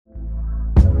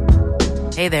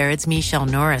Hey there, it's Michelle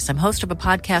Norris. I'm host of a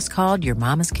podcast called Your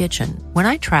Mama's Kitchen. When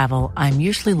I travel, I'm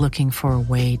usually looking for a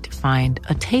way to find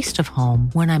a taste of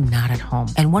home when I'm not at home.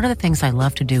 And one of the things I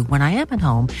love to do when I am at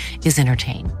home is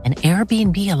entertain. And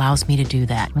Airbnb allows me to do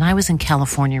that. When I was in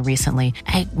California recently,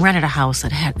 I rented a house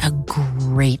that had a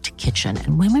great kitchen.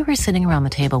 And when we were sitting around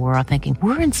the table, we were all thinking,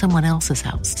 we're in someone else's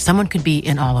house. Someone could be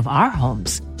in all of our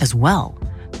homes as well.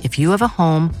 If you have a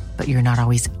home, but you're not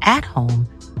always at home,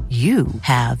 you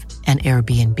have an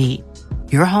Airbnb.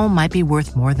 Your home might be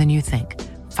worth more than you think.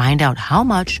 Find out how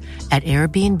much at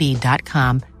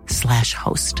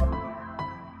airbnb.com/host.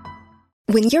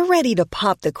 When you're ready to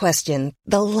pop the question,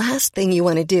 the last thing you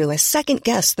want to do is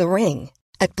second-guess the ring.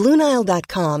 At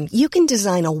BlueNile.com, you can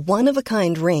design a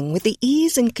one-of-a-kind ring with the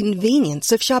ease and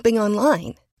convenience of shopping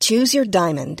online. Choose your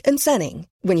diamond and setting.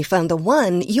 When you find the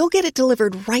one, you'll get it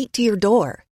delivered right to your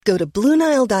door. Go to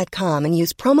BlueNile.com and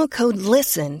use promo code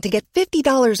LISTEN to get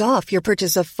 $50 off your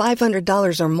purchase of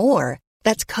 $500 or more.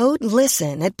 That's code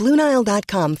LISTEN at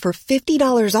BlueNile.com for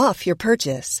 $50 off your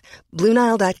purchase.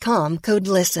 BlueNile.com, code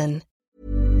LISTEN.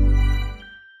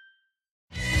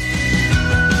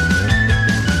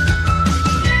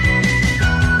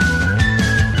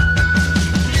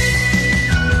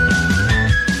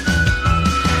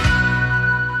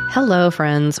 Hello,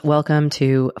 friends. Welcome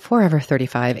to Forever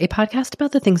 35, a podcast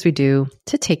about the things we do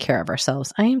to take care of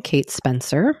ourselves. I am Kate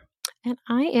Spencer. And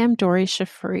I am Dory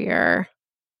Shafrir.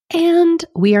 And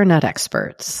we are not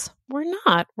experts. We're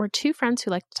not. We're two friends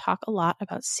who like to talk a lot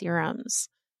about serums.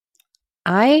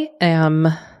 I am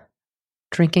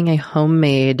drinking a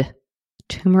homemade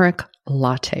turmeric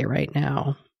latte right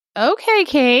now. Okay,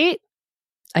 Kate.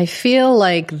 I feel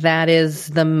like that is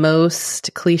the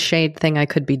most cliched thing I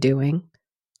could be doing.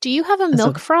 Do you have a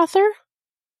milk frother?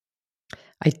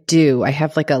 I do. I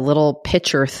have like a little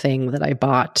pitcher thing that I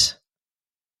bought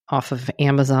off of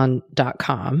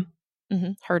Amazon.com.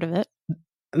 Mm-hmm. Heard of it.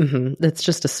 Mm-hmm. It's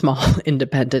just a small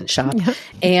independent shop.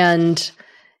 And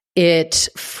it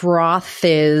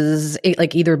frothes, it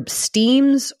like either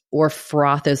steams or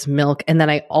frothes milk. And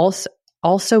then I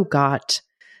also got,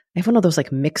 I have one of those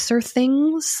like mixer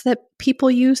things that people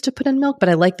use to put in milk, but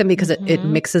I like them because it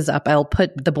mixes up. I'll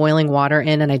put the boiling water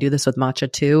in, and I do this with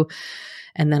matcha too.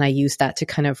 And then I use that to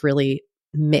kind of really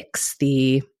mix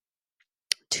the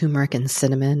turmeric and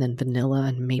cinnamon and vanilla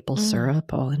and maple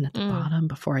syrup all in at the bottom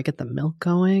before I get the milk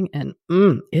going. And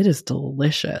it is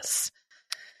delicious.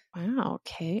 Wow,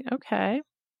 Kate. Okay.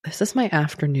 This is my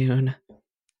afternoon.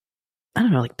 I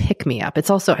don't know, like pick me up. It's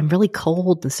also, I'm really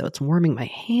cold, and so it's warming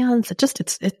my hands.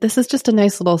 This is just a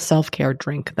nice little self-care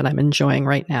drink that I'm enjoying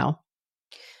right now.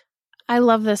 I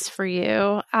love this for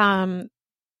you.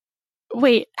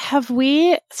 Wait, have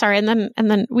we, sorry, and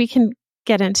then we can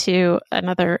get into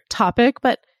another topic,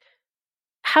 but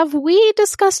have we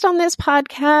discussed on this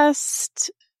podcast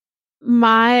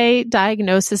my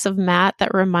diagnosis of Matt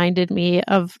that reminded me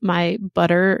of my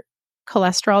butter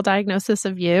cholesterol diagnosis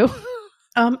of you?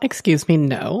 Excuse me,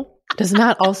 no. Does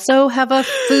Matt also have a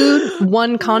food,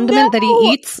 one condiment that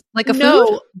he eats like a food?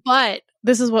 No, but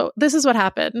this is what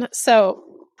happened. So,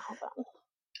 hold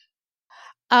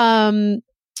on.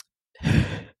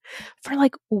 For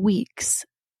like weeks,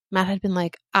 Matt had been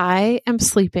like, I am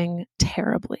sleeping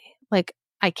terribly. Like,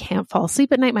 I can't fall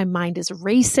asleep at night. My mind is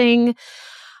racing.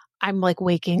 I'm like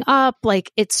waking up.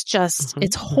 Like, it's just,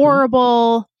 it's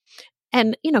horrible.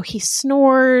 And, you know, he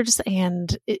snores,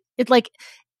 and it like,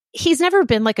 he's never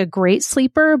been like a great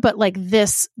sleeper, but like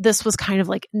this was kind of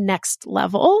like next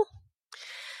level.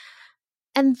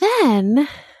 And then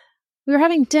we were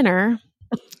having dinner.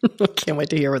 I can't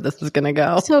wait to hear where this is going to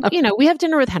go. So, you know, we have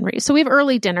dinner with Henry. So we have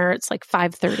early dinner. It's like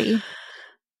 5:30.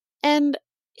 And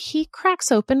he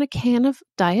cracks open a can of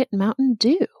Diet Mountain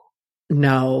Dew.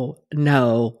 No.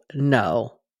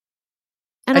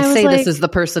 And I say like, this is the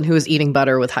person who is eating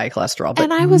butter with high cholesterol, but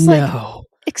and I was like,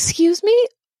 excuse me,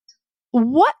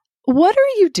 what are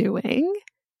you doing?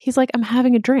 He's like, I'm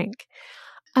having a drink.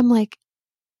 I'm like,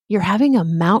 you're having a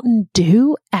Mountain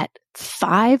Dew at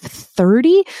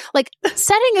 5:30? Like,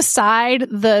 setting aside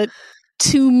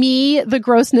to me, the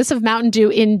grossness of Mountain Dew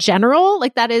in general,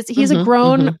 like that is, he's a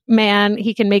grown man.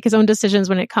 He can make his own decisions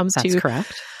when it comes to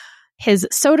his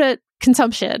soda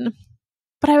consumption.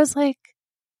 But I was like,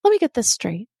 let me get this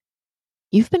straight.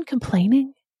 You've been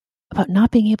complaining about not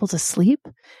being able to sleep,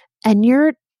 and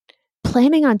you're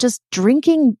planning on just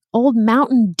drinking old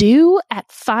Mountain Dew at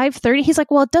 5:30? He's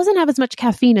like, well, it doesn't have as much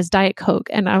caffeine as Diet Coke.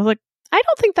 And I was like, I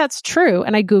don't think that's true.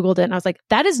 And I Googled it, and I was like,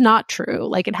 that is not true.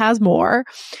 Like, it has more.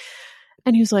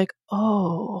 And he was like,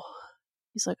 oh,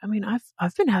 he's like, I mean,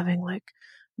 I've been having like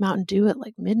Mountain Dew at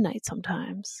like midnight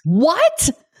sometimes. What?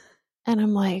 And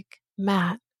I'm like,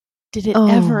 Matt, did it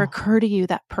ever occur to you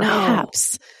that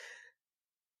perhaps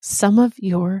some of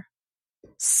your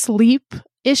sleep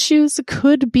issues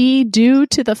could be due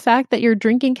to the fact that you're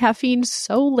drinking caffeine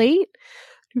so late?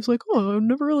 He was like, oh, I've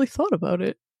never really thought about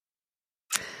it.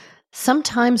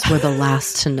 Sometimes we're the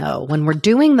last to know. When we're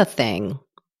doing the thing,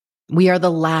 we are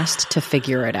the last to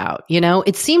figure it out. You know,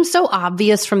 it seems so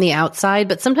obvious from the outside,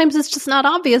 but sometimes it's just not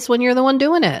obvious when you're the one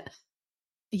doing it.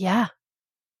 Yeah.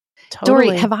 Totally.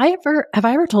 Dory, have I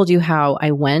ever told you how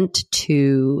I went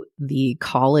to the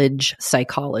college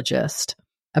psychologist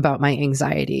about my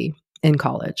anxiety in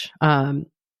college? And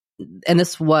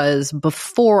this was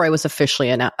before I was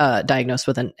officially diagnosed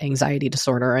with an anxiety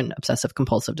disorder and obsessive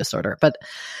compulsive disorder. But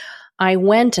I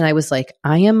went and I was like,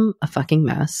 I am a fucking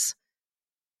mess.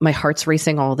 My heart's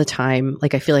racing all the time.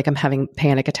 Like, I feel like I'm having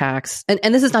panic attacks.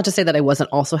 And this is not to say that I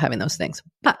wasn't also having those things,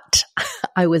 but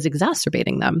I was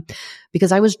exacerbating them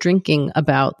because I was drinking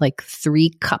about like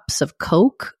 3 cups of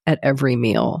Coke at every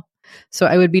meal. So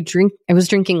I was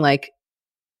drinking like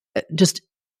just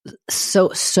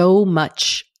so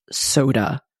much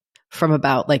soda from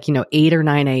about 8 or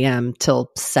 9 a.m.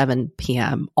 till 7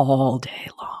 p.m. all day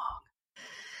long.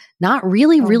 Not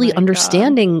really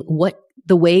understanding what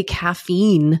the way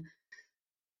caffeine,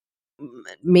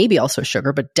 maybe also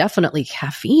sugar, but definitely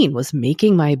caffeine was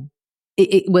making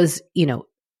it was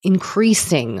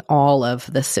increasing all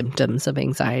of the symptoms of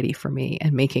anxiety for me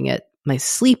and making it, my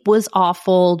sleep was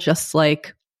awful, just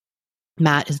like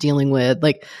Matt is dealing with,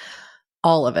 like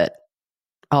all of it.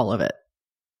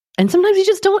 And sometimes you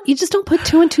just don't put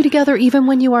 2 and 2 together, even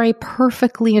when you are a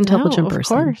perfectly intelligent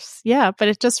person. Of course. Yeah. But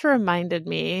it just reminded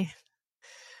me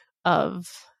of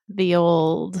the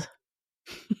old,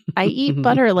 I eat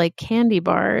butter like candy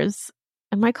bars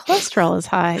and my cholesterol is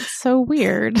high. It's so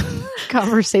weird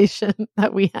conversation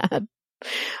that we had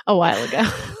a while ago.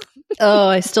 Oh,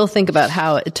 I still think about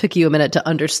how it took you a minute to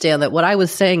understand that what I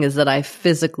was saying is that I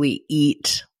physically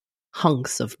eat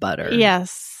hunks of butter.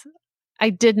 Yes. I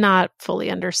did not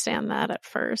fully understand that at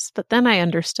first, but then I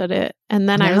understood it. And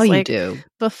then I was like,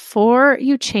 before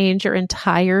you change your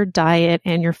entire diet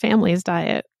and your family's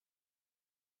diet,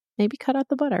 maybe cut out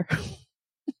the butter.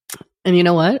 And you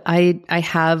know what? I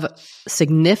have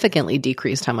significantly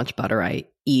decreased how much butter I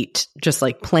eat, just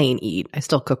like plain eat. I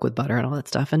still cook with butter and all that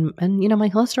stuff. And my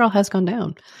cholesterol has gone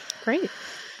down. Great.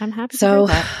 I'm happy to hear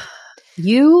that.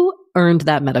 You earned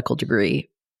that medical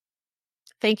degree.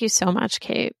 Thank you so much,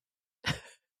 Kate.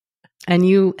 And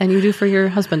you do for your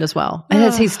husband as well.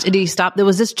 And did he stop?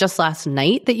 Was this just last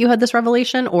night that you had this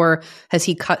revelation, or has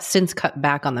he since cut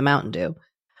back on the Mountain Dew?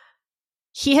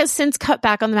 He has since cut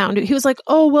back on the Mountain Dew. He was like,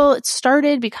 oh, well, it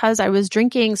started because I was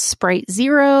drinking Sprite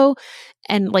Zero.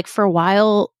 And like for a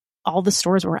while, all the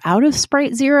stores were out of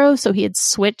Sprite Zero. So he had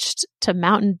switched to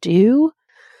Mountain Dew,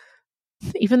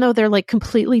 even though they're like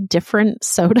completely different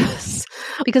sodas.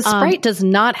 Because Sprite does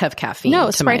not have caffeine. No,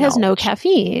 Sprite has no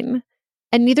caffeine.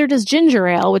 And neither does ginger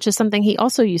ale, which is something he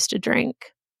also used to drink.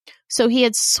 So he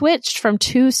had switched from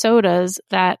 2 sodas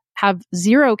that have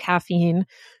 0 caffeine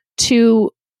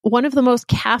to one of the most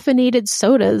caffeinated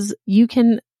sodas you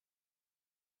can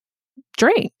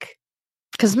drink.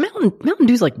 Because Mountain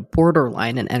Dew's like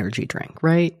borderline an energy drink,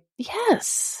 right?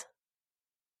 Yes.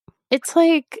 It's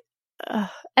like,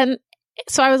 and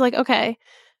so I was like, okay,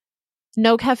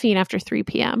 no caffeine after 3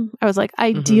 p.m. I was like,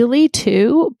 ideally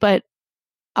 2, but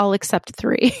I'll accept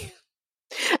 3.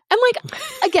 And like,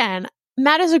 again,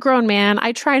 Matt is a grown man.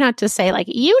 I try not to say like,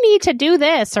 you need to do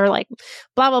this or like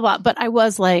blah, blah, blah. But I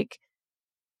was like,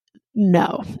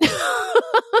 no.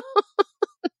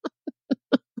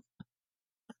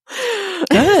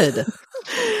 Good.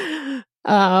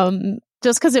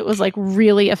 Just because it was like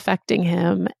really affecting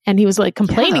him and he was like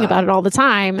complaining about it all the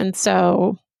time. And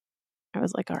so I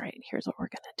was like, all right, here's what we're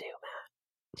going to do,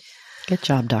 Matt. Good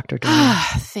job, Dr. Dory.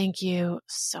 Thank you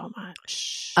so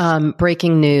much.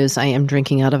 Breaking news. I am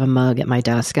drinking out of a mug at my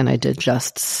desk and I did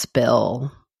just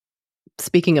spill.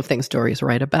 Speaking of things Dory's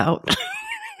right about.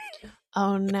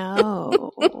 Oh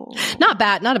no. Not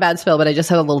a bad spill, but I just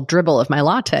had a little dribble of my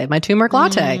latte, my turmeric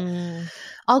latte.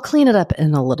 I'll clean it up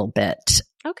in a little bit.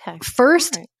 Okay.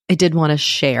 First, I did want to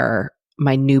share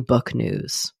my new book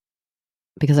news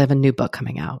because I have a new book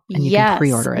coming out and you can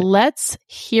pre-order it. Let's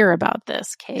hear about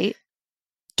this, Kate.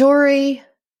 Dory,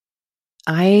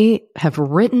 I have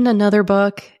written another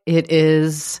book. It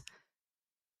is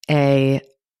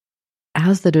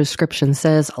as the description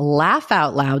says, laugh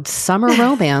out loud summer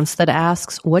romance that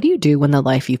asks, what do you do when the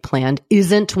life you've planned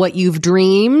isn't what you've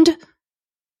dreamed?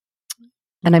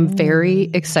 And I'm very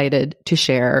excited to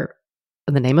share.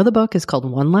 The name of the book is called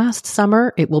One Last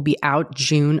Summer. It will be out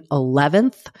June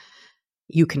 11th.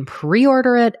 You can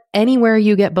pre-order it anywhere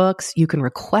you get books. You can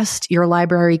request your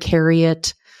library carry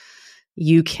it.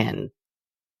 You can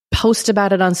post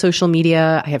about it on social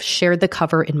media. I have shared the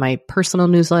cover in my personal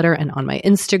newsletter and on my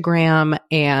Instagram.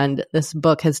 And this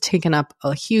book has taken up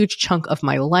a huge chunk of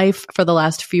my life for the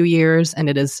last few years. And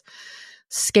it is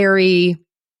scary,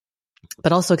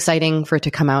 but also exciting for it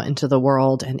to come out into the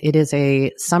world. And it is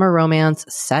a summer romance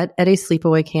set at a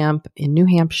sleepaway camp in New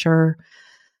Hampshire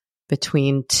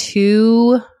between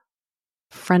two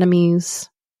frenemies,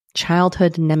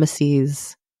 childhood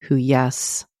nemesis who,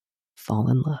 yes, fall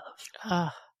in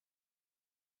love.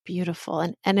 Beautiful.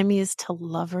 An enemies to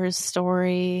lovers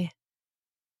story.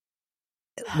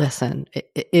 Listen,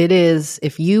 it is,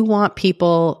 if you want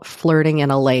people flirting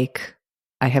in a lake,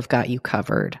 I have got you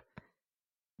covered.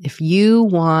 If you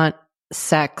want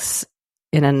sex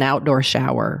in an outdoor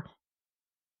shower,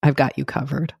 I've got you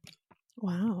covered.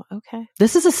 Wow. Okay.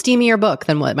 This is a steamier book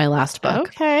than what my last book.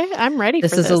 Okay. I'm ready for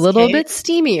this. This is a little Kate. bit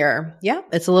steamier. Yeah,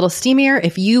 it's a little steamier.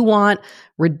 If you want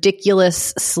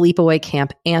ridiculous sleepaway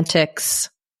camp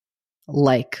antics,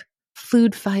 like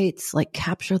food fights, like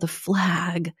capture the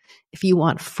flag, if you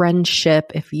want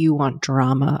friendship, if you want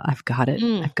drama, I've got it.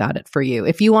 I've got it for you.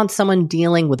 If you want someone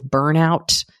dealing with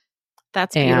burnout,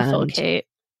 that's beautiful, Kate.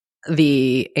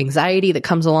 The anxiety that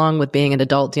comes along with being an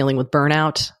adult dealing with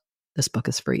burnout, this book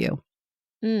is for you.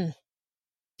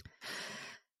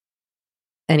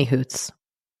 Any hoots.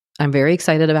 I'm very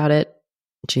excited about it.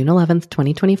 June 11th,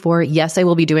 2024. Yes, I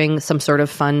will be doing some sort of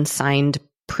fun signed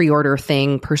pre-order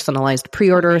thing, personalized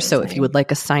pre-order. Amazing. So if you would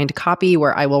like a signed copy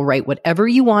where I will write whatever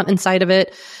you want inside of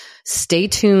it, stay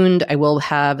tuned. I will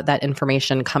have that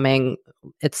information coming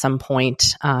at some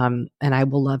point. And I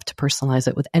will love to personalize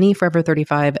it with any Forever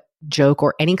 35 joke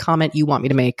or any comment you want me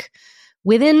to make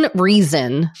within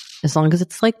reason, as long as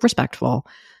it's like respectful.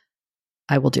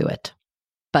 I will do it.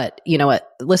 But you know what?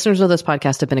 Listeners of this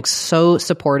podcast have been so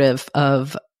supportive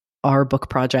of our book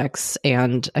projects,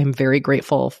 and I'm very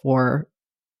grateful for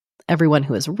everyone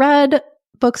who has read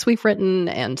books we've written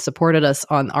and supported us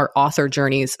on our author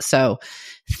journeys. So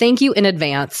thank you in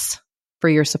advance for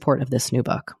your support of this new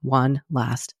book, One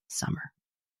Last Summer.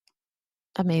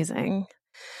 Amazing.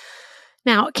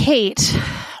 Now, Kate,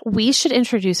 we should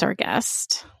introduce our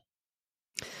guest.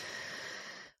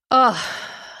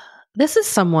 This is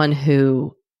someone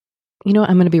who, you know,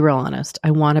 I'm going to be real honest. I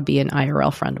want to be an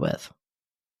IRL friend with.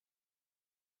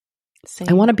 Same.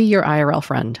 I want to be your IRL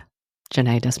friend,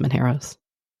 Jenée Desmond-Harris.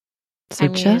 So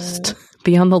just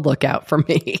be on the lookout for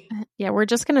me. Yeah, we're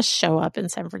just going to show up in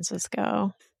San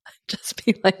Francisco. Just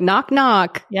be like, knock,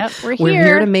 knock. Yep, we're here. We're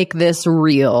here to make this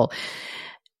real.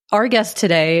 Our guest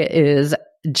today is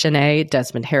Jenée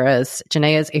Desmond-Harris.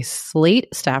 Jenée is a Slate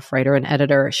staff writer and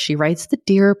editor. She writes the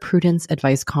Dear Prudence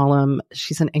advice column.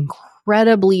 She's an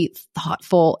incredibly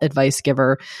thoughtful advice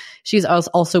giver. She's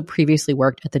also previously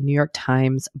worked at the New York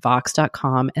Times,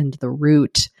 Vox.com, and The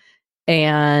Root.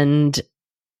 And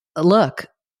look,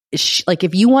 like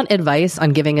if you want advice on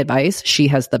giving advice, she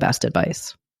has the best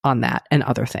advice on that and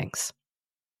other things.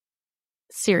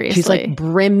 Seriously. She's like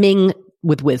brimming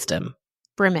with wisdom.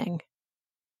 Brimming.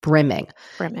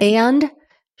 And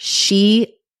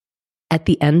she, at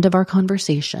the end of our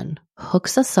conversation,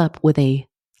 hooks us up with a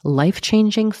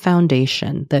life-changing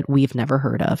foundation that we've never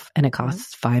heard of, and it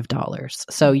costs $5.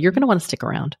 So you're going to want to stick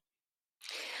around.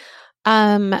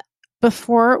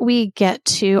 Before we get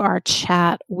to our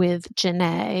chat with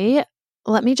Jenée,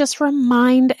 let me just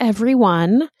remind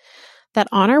everyone that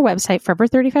on our website,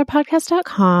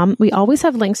 forever35podcast.com, we always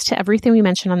have links to everything we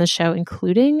mentioned on the show,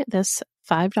 including this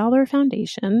 $5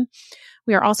 foundation.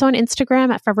 We are also on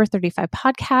Instagram at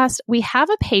Forever35Podcast. We have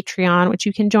a Patreon, which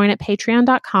you can join at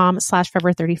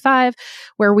patreon.com/Forever35,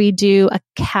 where we do a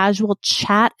casual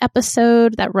chat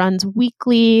episode that runs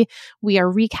weekly. We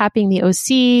are recapping the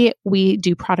OC. We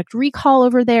do product recall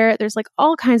over there. There's like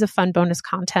all kinds of fun bonus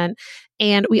content.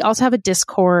 And we also have a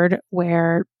Discord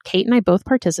where Kate and I both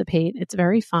participate. It's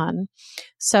very fun.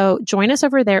 So join us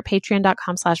over there at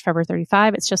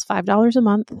patreon.com/Forever35. It's just $5 a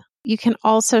month. You can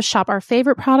also shop our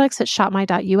favorite products at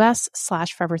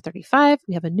shopmy.us/Forever35.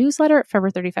 We have a newsletter at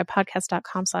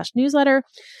forever35podcast.com/newsletter.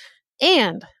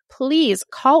 And please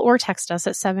call or text us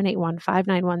at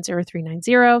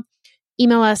 781-591-0390.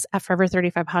 Email us at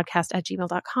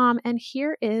forever35podcast@gmail.com. And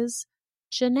here is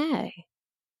Jenée.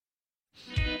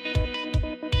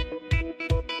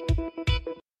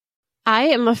 I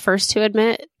am the first to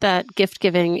admit that gift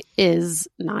giving is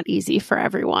not easy for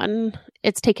everyone.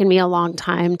 It's taken me a long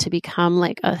time to become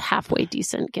like a halfway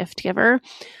decent gift giver.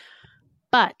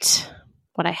 But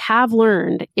what I have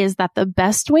learned is that the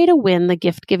best way to win the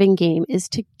gift giving game is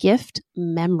to gift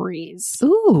memories.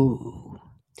 Ooh.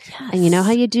 Yes. And you know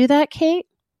how you do that, Kate?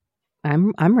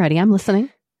 I'm ready. I'm listening.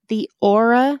 The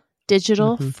Aura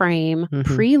digital frame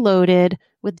preloaded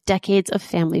with decades of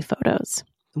family photos.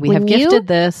 We have gifted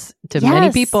this to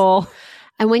many people.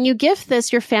 And when you gift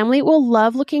this, your family will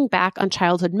love looking back on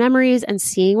childhood memories and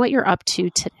seeing what you're up to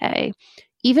today.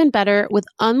 Even better, with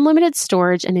unlimited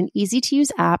storage and an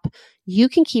easy-to-use app, you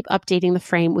can keep updating the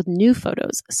frame with new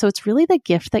photos. So it's really the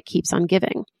gift that keeps on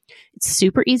giving. It's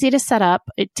super easy to set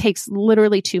up. It takes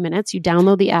literally 2 minutes. You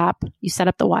download the app, you set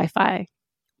up the Wi-Fi.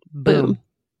 Boom.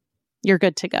 You're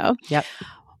good to go. Yep.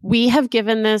 We have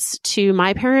given this to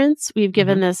my parents. We've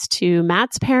given this to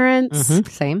Matt's parents.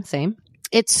 Same.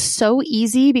 It's so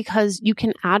easy because you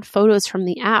can add photos from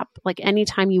the app like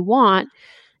anytime you want.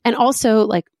 And also,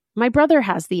 like, my brother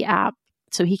has the app,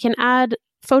 so he can add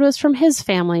photos from his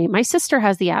family. My sister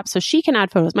has the app, so she can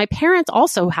add photos. My parents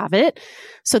also have it,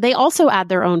 so they also add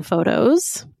their own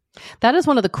photos. That is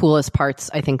one of the coolest parts,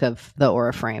 I think, of the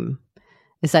Aura frame,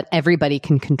 is that everybody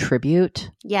can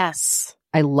contribute. Yes.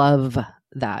 I love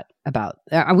that about,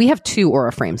 we have 2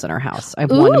 Aura frames in our house. I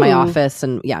have one in my office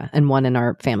and one in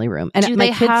our family room. And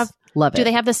my kids love it. Do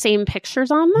they have the same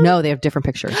pictures on them? No, they have different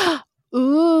pictures.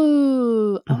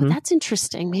 Ooh. Oh, that's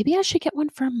interesting. Maybe I should get one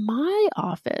for my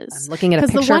office. I'm looking at a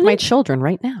picture of my children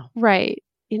right now. Right.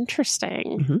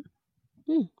 Interesting.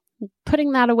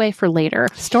 Putting that away for later.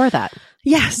 Store that.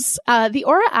 Yes. The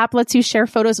Aura app lets you share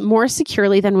photos more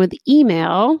securely than with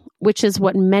email, which is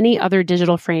what many other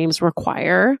digital frames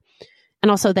require. And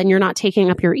also then you're not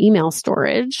taking up your email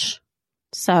storage.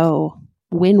 So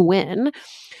win-win.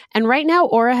 And right now,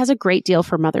 Aura has a great deal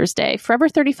for Mother's Day. Forever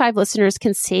 35 listeners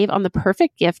can save on the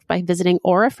perfect gift by visiting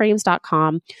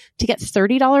auraframes.com to get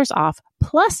 $30 off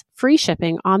plus free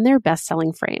shipping on their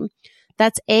best-selling frame.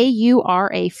 That's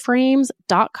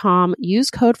auraframes.com. Use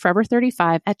code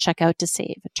Forever35 at checkout to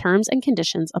save. Terms and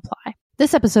conditions apply.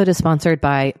 This episode is sponsored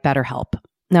by BetterHelp.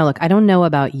 Now, look, I don't know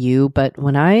about you, but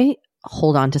when I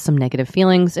hold on to some negative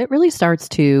feelings, it really starts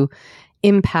to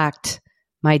impact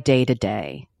my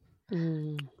day-to-day.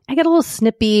 I get a little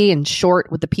snippy and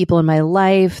short with the people in my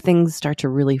life. Things start to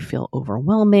really feel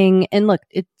overwhelming. And look,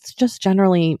 it's just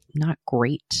generally not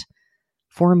great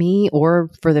for me or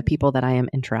for the people that I am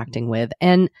interacting with.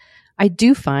 And I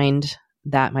do find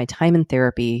that my time in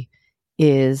therapy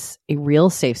is a real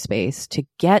safe space to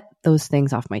get those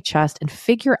things off my chest and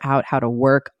figure out how to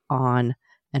work on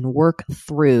and work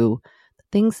through the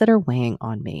things that are weighing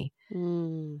on me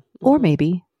or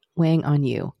maybe weighing on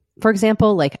you. For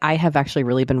example, like I have actually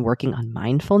really been working on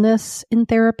mindfulness in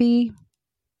therapy.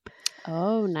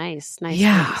 Oh, nice.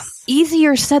 Yeah. Nice.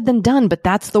 Easier said than done, but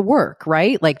that's the work,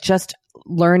 right? Like just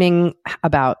learning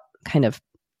about kind of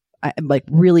like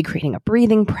really creating a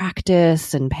breathing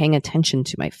practice and paying attention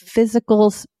to my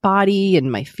physical body and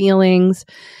my feelings.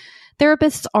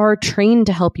 Therapists are trained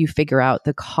to help you figure out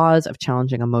the cause of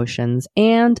challenging emotions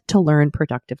and to learn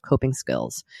productive coping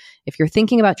skills. If you're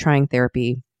thinking about trying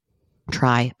therapy,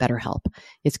 try BetterHelp.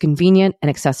 It's convenient and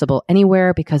accessible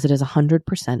anywhere because it is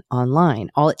 100%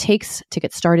 online. All it takes to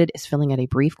get started is filling out a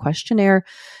brief questionnaire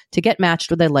to get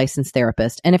matched with a licensed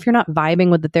therapist. And if you're not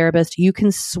vibing with the therapist, you can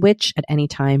switch at any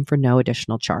time for no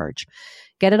additional charge.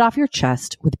 Get it off your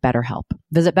chest with BetterHelp.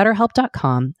 Visit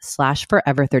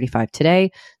BetterHelp.com/Forever35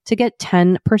 today to get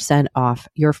 10% off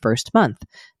your first month.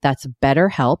 That's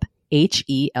BetterHelp,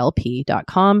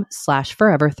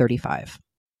 HELP.com/Forever35.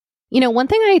 You know, one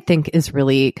thing I think is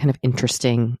really kind of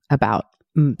interesting about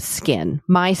skin,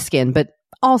 my skin, but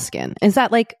all skin, is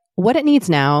that like what it needs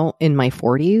now in my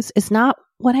 40s is not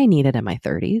what I needed in my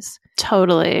 30s.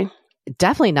 Totally.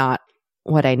 Definitely not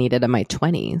what I needed in my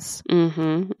 20s.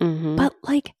 But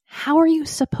like, how are you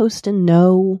supposed to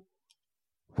know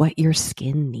what your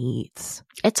skin needs?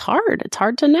 It's hard. It's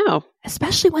hard to know.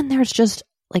 Especially when there's just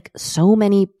like so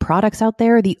many products out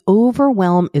there. The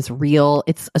overwhelm is real.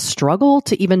 It's a struggle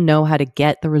to even know how to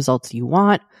get the results you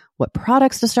want, what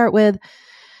products to start with.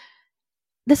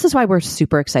 This is why we're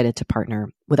super excited to partner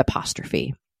with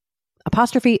Apostrophe.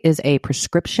 Apostrophe is a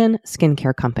prescription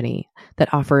skincare company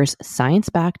that offers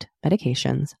science-backed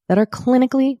medications that are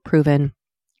clinically proven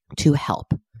to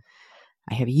help.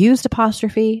 I have used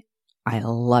Apostrophe. I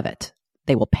love it.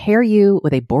 They will pair you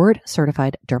with a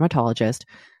board-certified dermatologist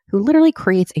who literally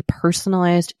creates a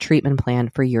personalized treatment plan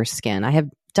for your skin. I have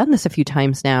done this a few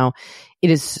times now. It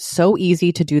is so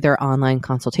easy to do their online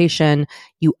consultation.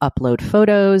 You upload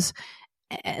photos.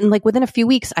 And like within a few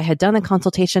weeks, I had done the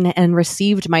consultation and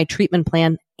received my treatment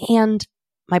plan and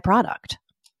my product.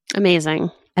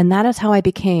 Amazing. And that is how I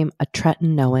became a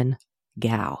tretinoin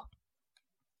gal.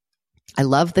 I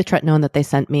love the tretinoin that they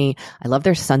sent me. I love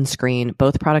their sunscreen.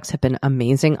 Both products have been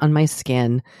amazing on my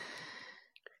skin.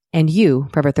 And you,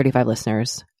 Forever 35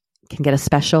 listeners, can get a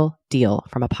special deal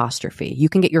from Apostrophe. You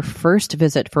can get your first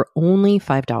visit for only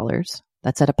 $5.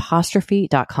 That's at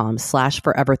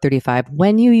apostrophe.com/forever35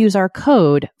 when you use our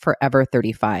code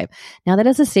forever35. Now that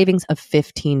is a savings of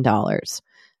 $15.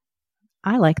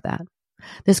 I like that.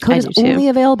 This code is only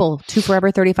available to Forever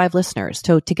 35 listeners.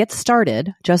 So to get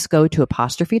started, just go to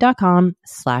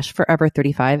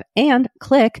apostrophe.com/forever35 and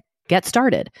click Get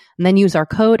Started. And then use our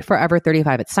code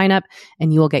forever35 at sign up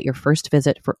and you will get your first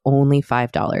visit for only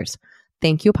 $5.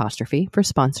 Thank you, Apostrophe, for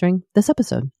sponsoring this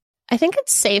episode. I think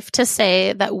it's safe to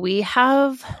say that we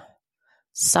have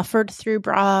suffered through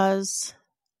bras.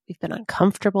 We've been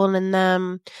uncomfortable in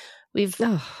them. We've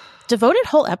devoted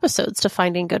whole episodes to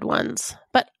finding good ones.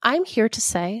 But I'm here to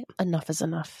say enough is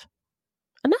enough.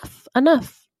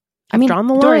 Enough. I mean, drawn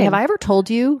the line. Dory, have I ever told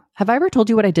you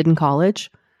what I did in college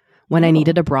when I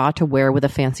needed a bra to wear with a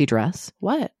fancy dress?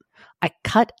 What? I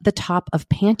cut the top of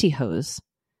pantyhose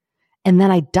and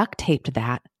then I duct taped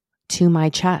that to my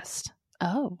chest.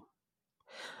 Oh.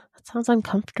 Sounds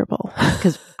uncomfortable.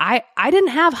 Because I didn't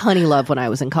have Honey Love when I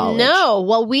was in college. No.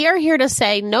 Well, we are here to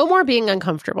say no more being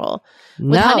uncomfortable.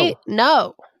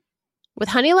 No. With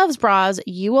Honey Love's bras,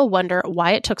 you will wonder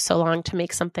why it took so long to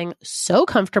make something so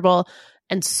comfortable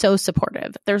and so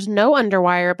supportive. There's no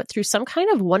underwire, but through some kind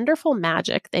of wonderful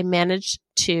magic, they managed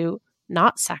to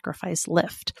not sacrifice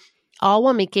lift, all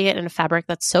while making it in a fabric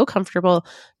that's so comfortable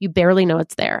you barely know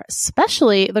it's there,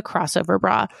 especially the crossover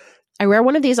bra. I wear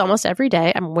one of these almost every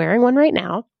day. I'm wearing one right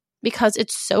now because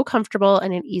it's so comfortable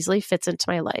and it easily fits into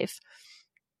my life.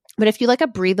 But if you like a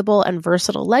breathable and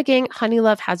versatile legging, Honey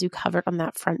Love has you covered on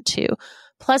that front too.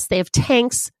 Plus, they have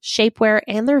tanks, shapewear,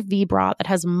 and their V-bra that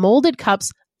has molded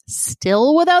cups,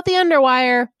 still without the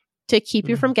underwire, to keep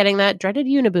you from getting that dreaded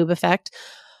uniboob effect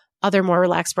other more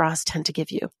relaxed bras tend to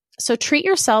give you. So treat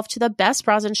yourself to the best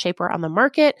bras and shapewear on the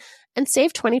market and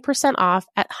save 20% off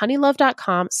at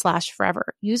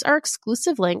honeylove.com/forever. Use our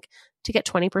exclusive link to get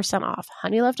 20% off,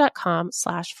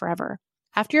 honeylove.com/forever.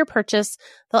 After your purchase,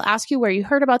 they'll ask you where you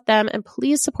heard about them, and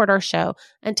please support our show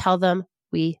and tell them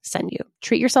we send you.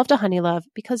 Treat yourself to Honey Love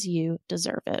because you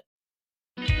deserve it.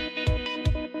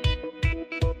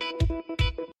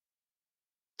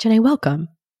 Jenée, welcome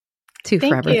to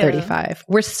Forever 35.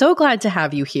 We're so glad to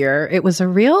have you here. It was a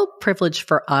real privilege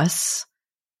for us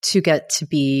to get to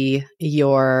be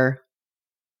your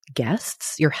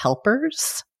guests, your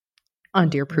helpers on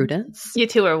Dear Prudence. You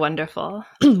two are wonderful.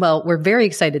 Well, we're very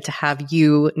excited to have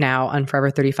you now on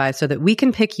Forever 35 so that we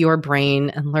can pick your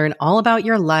brain and learn all about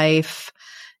your life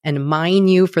and mine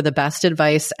you for the best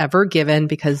advice ever given,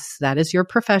 because that is your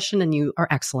profession and you are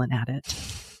excellent at it.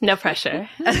 No pressure.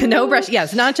 No pressure.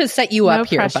 Yes, not to set you up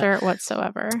here. No pressure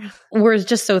whatsoever. We're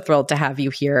just so thrilled to have you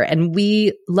here. And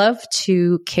we love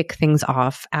to kick things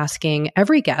off asking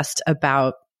every guest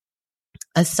about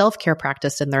a self-care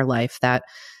practice in their life that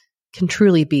can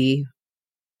truly be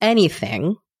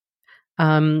anything,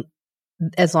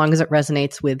 as long as it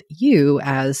resonates with you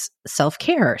as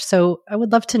self-care. So I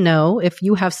would love to know if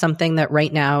you have something that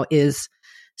right now is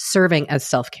serving as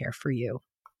self-care for you.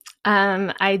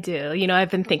 I do. You know,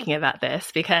 I've been thinking about this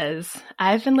because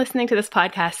I've been listening to this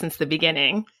podcast since the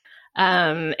beginning.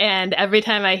 And every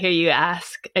time I hear you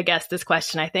ask a guest this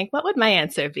question, I think, what would my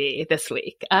answer be this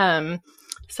week? So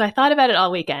I thought about it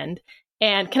all weekend.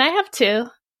 And can I have two?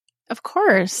 Of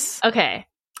course. Okay.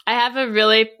 I have a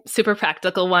really super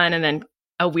practical one and then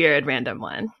a weird random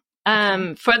one.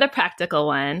 For the practical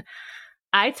one,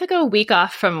 I took a week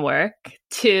off from work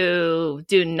to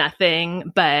do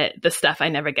nothing but the stuff I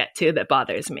never get to that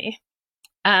bothers me.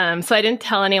 So I didn't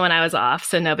tell anyone I was off,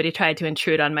 so nobody tried to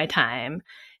intrude on my time.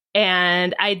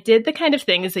 And I did the kind of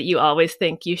things that you always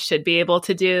think you should be able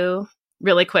to do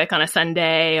really quick on a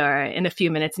Sunday or in a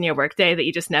few minutes in your workday that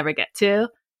you just never get to.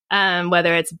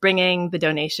 Whether it's bringing the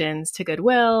donations to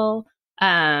Goodwill,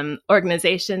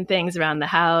 organization things around the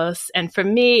house. And for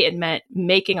me, it meant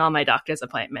making all my doctor's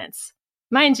appointments.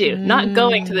 Mind you, not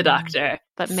going to the doctor,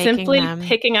 but simply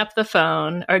picking up the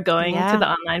phone or going to the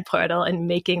online portal and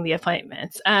making the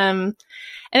appointments. And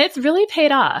it's really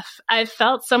paid off. I've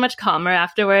felt so much calmer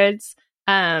afterwards,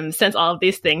 since all of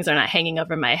these things are not hanging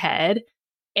over my head.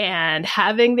 And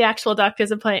having the actual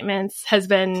doctor's appointments has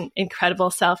been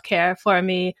incredible self-care for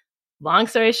me. Long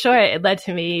story short, it led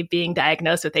to me being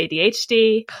diagnosed with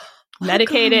ADHD,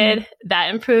 medicated. God. That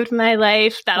improved my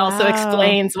life. That also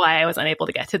explains why I was unable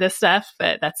to get to this stuff,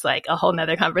 but that's like a whole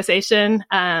nother conversation.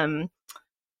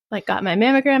 Like got my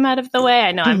mammogram out of the way.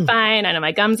 I know I'm fine. I know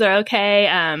my gums are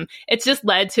okay. It's just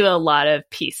led to a lot of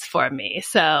peace for me.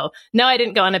 So no, I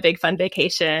didn't go on a big fun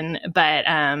vacation, but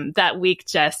that week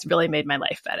just really made my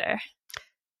life better.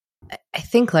 I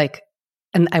think like,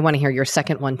 and I want to hear your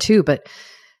second one too, but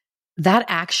that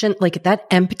action, like that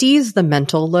empties the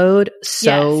mental load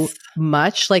so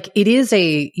much. Like it is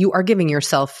you are giving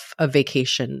yourself a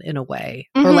vacation in a way,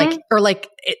 or like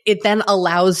it then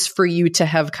allows for you to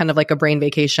have kind of like a brain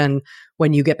vacation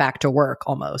when you get back to work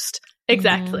almost.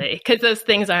 Exactly. Because those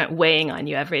things aren't weighing on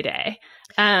you every day.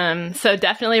 So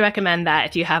definitely recommend that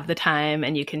if you have the time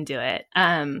and you can do it.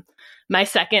 My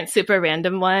second super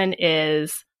random one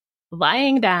is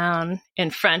lying down in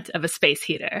front of a space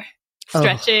heater.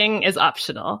 Stretching is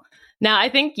optional. Now, I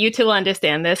think you two will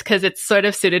understand this because it's sort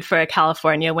of suited for a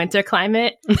California winter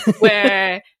climate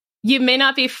where you may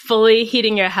not be fully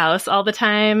heating your house all the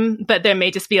time, but there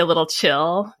may just be a little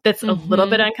chill that's a little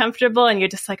bit uncomfortable. And you're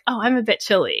just like, oh, I'm a bit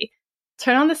chilly.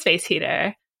 Turn on the space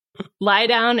heater, lie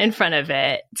down in front of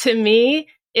it. To me,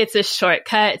 it's a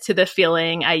shortcut to the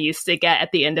feeling I used to get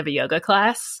at the end of a yoga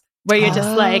class where you're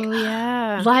just like,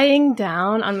 lying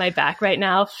down on my back right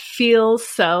now feels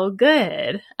so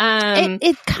good.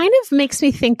 It kind of makes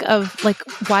me think of like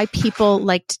why people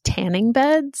liked tanning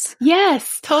beds.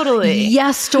 Yes, totally.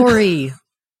 Yes, story.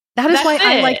 That's why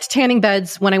I liked tanning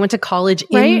beds when I went to college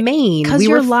in Maine. Because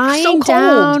you're lying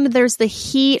down, there's the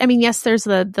heat. I mean, yes, there's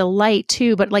the light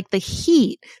too, but like the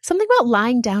heat. Something about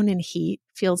lying down in heat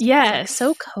feels like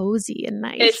so cozy and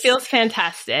nice. It feels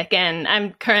fantastic. And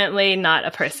I'm currently not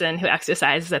a person who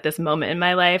exercises at this moment in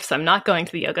my life, so I'm not going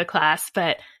to the yoga class,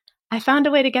 but I found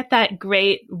a way to get that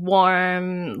great,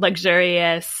 warm,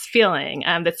 luxurious feeling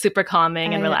that's super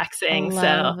calming and relaxing.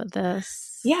 I love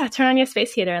this. Yeah, turn on your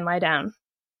space heater and lie down.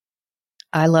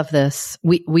 I love this.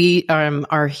 We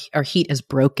our heat is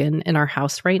broken in our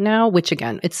house right now, which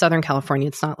again, it's Southern California.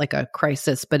 It's not like a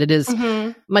crisis, but it is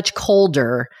much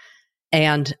colder.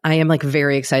 And I am like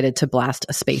very excited to blast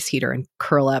a space heater and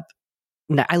curl up.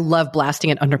 I love blasting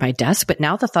it under my desk, but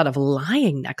now the thought of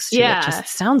lying next to it just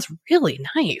sounds really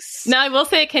nice. Now, I will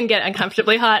say it can get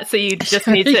uncomfortably hot, so you just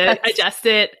need to adjust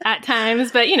it at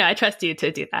times. But, I trust you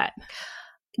to do that.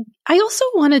 I also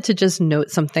wanted to just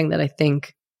note something that I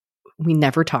think we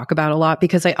never talk about a lot,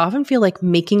 because I often feel like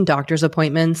making doctor's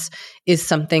appointments is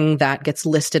something that gets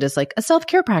listed as like a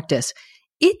self-care practice.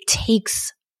 It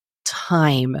takes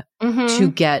time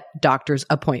to get doctor's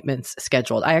appointments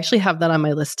scheduled. I actually have that on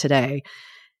my list today.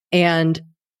 And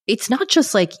it's not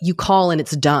just like you call and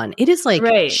it's done. It is like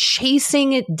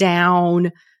chasing it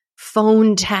down,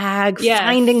 phone tag,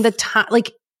 finding the time,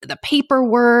 like the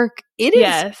paperwork. It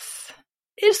is.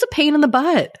 It's a pain in the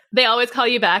butt. They always call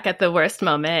you back at the worst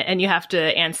moment and you have to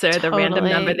answer the random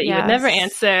number that you would never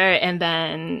answer and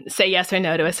then say yes or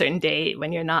no to a certain date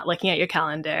when you're not looking at your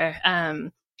calendar.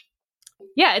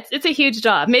 It's a huge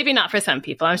job. Maybe not for some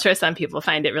people. I'm sure some people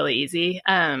find it really easy.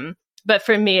 But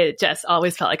for me, it just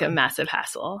always felt like a massive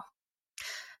hassle.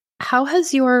 How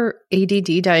has your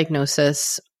ADD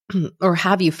diagnosis, or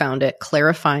have you found it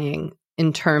clarifying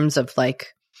in terms of like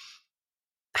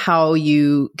how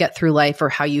you get through life or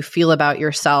how you feel about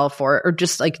yourself, or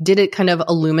just like, did it kind of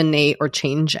illuminate or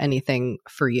change anything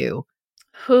for you?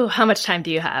 How much time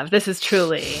do you have? This is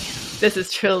truly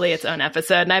its own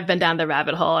episode. And I've been down the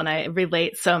rabbit hole and I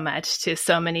relate so much to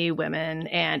so many women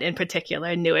and in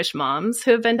particular newish moms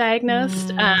who have been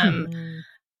diagnosed.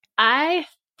 I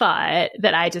thought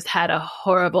that I just had a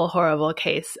horrible, horrible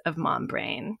case of mom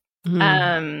brain.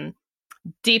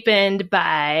 Deepened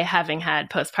by having had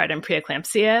postpartum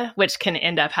preeclampsia, which can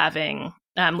end up having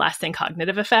lasting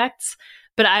cognitive effects.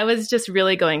 But I was just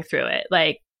really going through it,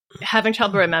 like having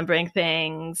trouble remembering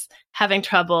things, having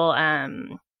trouble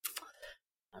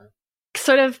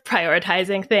sort of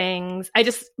prioritizing things.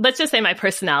 Let's just say my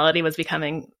personality was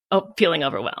feeling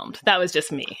overwhelmed. That was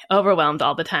just me, overwhelmed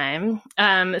all the time.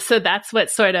 So that's what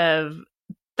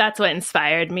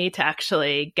inspired me to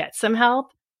actually get some help.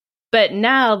 But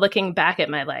now looking back at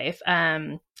my life,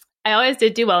 I always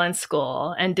did do well in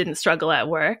school and didn't struggle at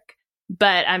work,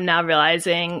 but I'm now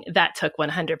realizing that took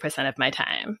 100% of my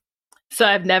time. So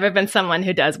I've never been someone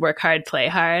who does work hard, play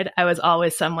hard. I was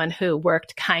always someone who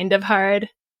worked kind of hard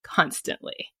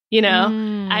constantly.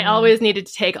 I always needed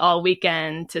to take all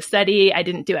weekend to study. I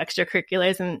didn't do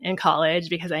extracurriculars in college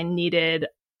because I needed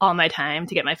all my time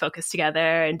to get my focus together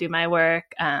and do my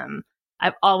work.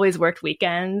 I've always worked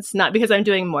weekends, not because I'm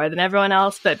doing more than everyone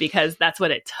else, but because that's what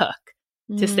it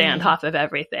took to stay on top of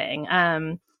everything.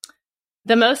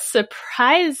 The most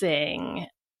surprising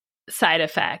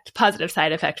positive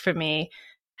side effect for me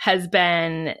has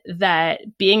been that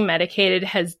being medicated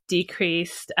has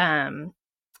decreased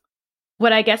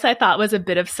what I guess I thought was a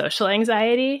bit of social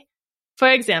anxiety. For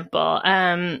example,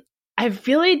 I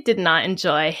really did not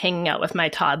enjoy hanging out with my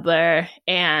toddler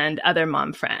and other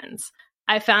mom friends.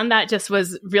 I found that just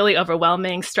was really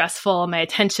overwhelming, stressful. My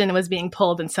attention was being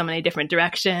pulled in so many different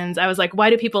directions. I was like, why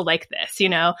do people like this? You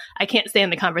know, I can't stay in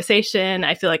the conversation.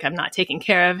 I feel like I'm not taking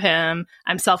care of him.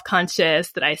 I'm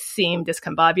self-conscious that I seem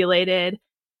discombobulated.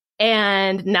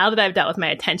 And now that I've dealt with my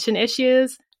attention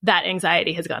issues, that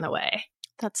anxiety has gone away.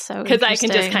 That's so because I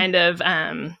can just kind of,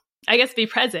 I guess, be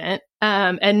present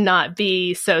and not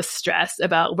be so stressed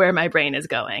about where my brain is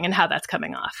going and how that's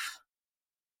coming off.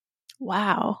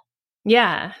 Wow.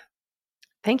 Yeah.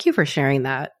 Thank you for sharing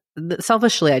that.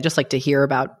 Selfishly, I just like to hear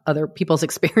about other people's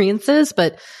experiences,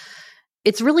 but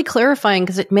it's really clarifying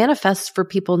because it manifests for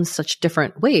people in such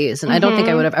different ways. And I don't think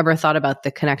I would have ever thought about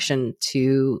the connection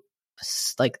to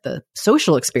like the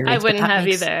social experience. I wouldn't have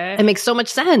either. It makes so much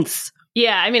sense.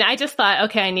 Yeah. I mean, I just thought,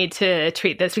 okay, I need to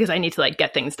treat this because I need to like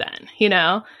get things done, you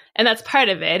know? And that's part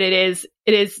of it. It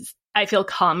is, I feel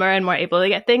calmer and more able to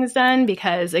get things done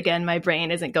because, again, my brain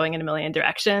isn't going in a million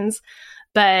directions.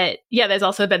 But yeah, there's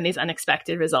also been these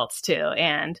unexpected results too.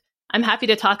 And I'm happy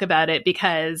to talk about it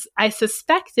because I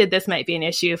suspected this might be an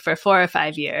issue for 4 or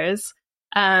 5 years.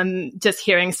 Just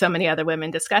hearing so many other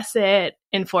women discuss it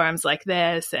in forums like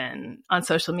this and on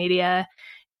social media.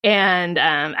 And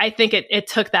I think it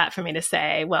took that for me to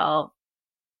say, well,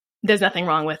 there's nothing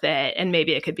wrong with it. And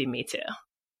maybe it could be me too.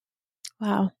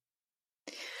 Wow.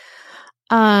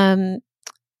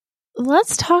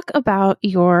 Let's talk about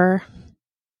your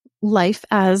life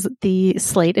as the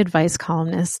Slate advice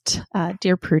columnist,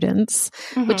 Dear Prudence,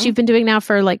 which you've been doing now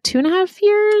for like 2.5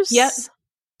 years. Yep.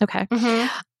 Okay.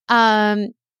 I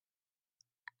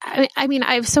mean,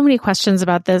 I have so many questions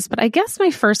about this, but I guess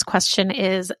my first question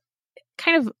is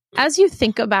kind of as you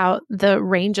think about the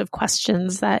range of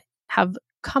questions that have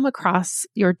come across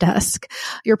your desk,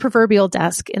 your proverbial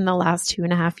desk in the last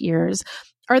 2.5 years,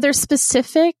 are there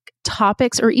specific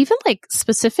topics or even like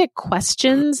specific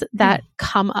questions that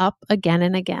come up again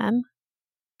and again?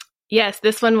 Yes,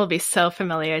 this one will be so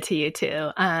familiar to you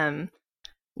too.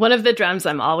 One of the drums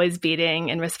I'm always beating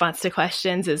in response to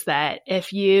questions is that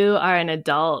if you are an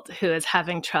adult who is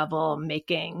having trouble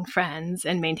making friends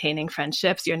and maintaining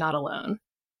friendships, you're not alone.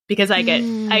 Because I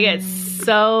get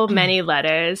so many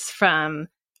letters from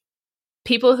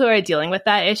people who are dealing with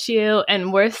that issue,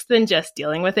 and worse than just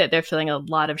dealing with it, they're feeling a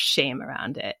lot of shame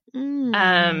around it.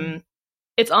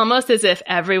 It's almost as if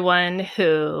everyone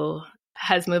who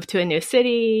has moved to a new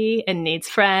city and needs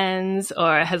friends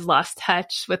or has lost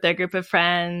touch with their group of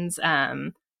friends,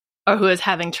 or who is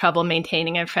having trouble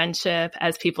maintaining a friendship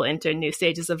as people enter new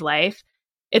stages of life,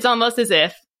 it's almost as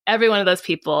if every one of those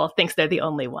people thinks they're the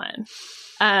only one.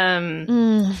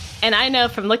 And I know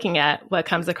from looking at what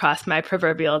comes across my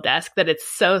proverbial desk that it's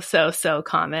so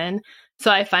common. So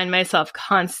I find myself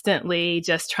constantly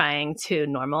just trying to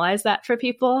normalize that for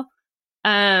people.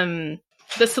 The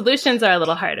solutions are a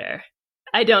little harder.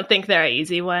 I don't think there are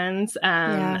easy ones.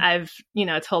 I've,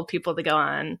 told people to go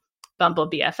on Bumble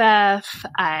BFF.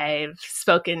 I've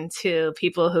spoken to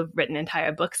people who've written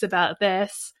entire books about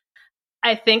this.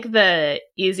 I think the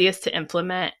easiest to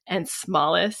implement and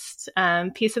smallest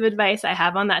piece of advice I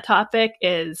have on that topic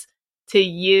is to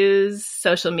use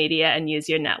social media and use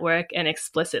your network and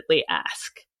explicitly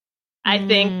ask. I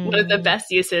think one of the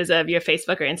best uses of your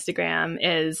Facebook or Instagram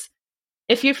is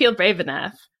if you feel brave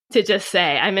enough to just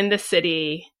say, I'm in this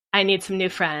city, I need some new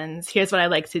friends, here's what I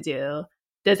like to do.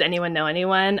 Does anyone know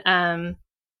anyone?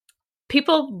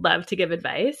 People love to give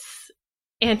advice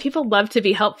and people love to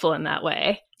be helpful in that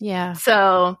way. Yeah.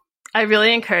 So I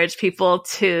really encourage people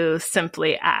to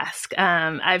simply ask.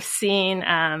 I've seen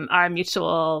our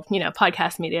mutual,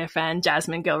 podcast media friend,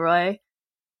 Jasmine Gilroy,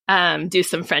 do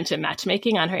some friendship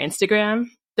matchmaking on her Instagram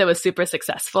that was super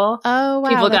successful. Oh, wow.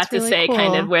 People got to really say cool.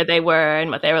 kind of where they were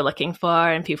and what they were looking for,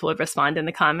 and people would respond in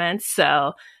the comments.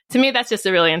 So to me, that's just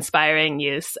a really inspiring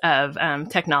use of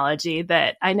technology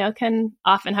that I know can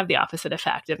often have the opposite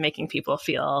effect of making people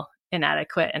feel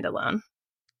inadequate and alone.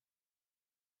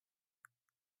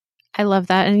 I love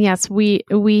that. And yes, we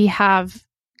have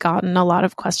gotten a lot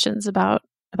of questions about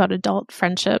adult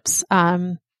friendships.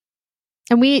 And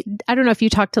I don't know if you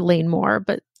talked to Lane Moore,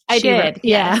 but I did.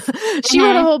 Yeah. She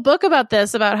wrote a whole book about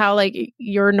this, about how like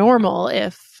you're normal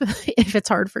if it's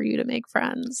hard for you to make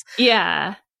friends.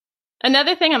 Yeah.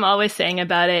 Another thing I'm always saying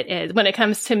about it is when it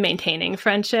comes to maintaining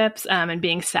friendships and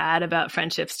being sad about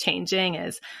friendships changing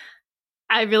is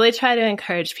I really try to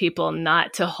encourage people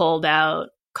not to hold out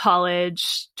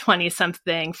college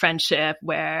 20-something friendship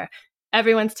where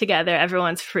everyone's together,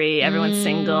 everyone's free, everyone's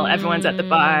single, everyone's at the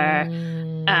bar.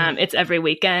 It's every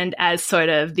weekend as sort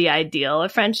of the ideal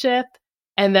of friendship,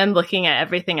 and then looking at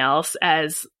everything else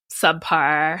as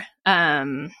subpar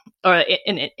or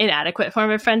an inadequate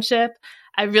form of friendship.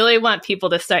 I really want people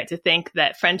to start to think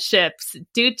that friendships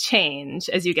do change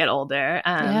as you get older,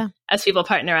 as people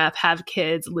partner up, have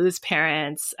kids, lose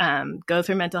parents, go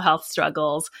through mental health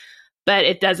struggles, but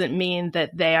it doesn't mean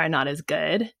that they are not as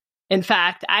good. In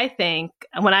fact, I think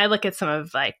when I look at some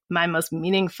of like my most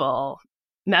meaningful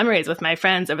memories with my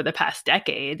friends over the past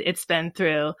decade, it's been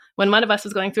through when one of us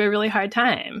was going through a really hard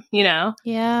time, you know?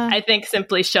 Yeah. I think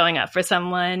simply showing up for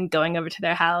someone, going over to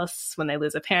their house when they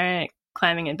lose a parent,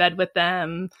 climbing in bed with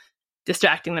them,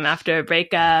 distracting them after a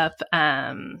breakup,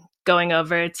 going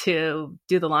over to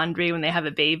do the laundry when they have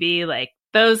a baby, like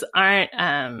those aren't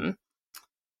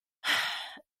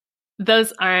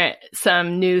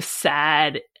some new,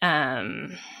 sad,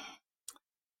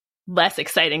 less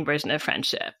exciting version of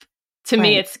friendship. To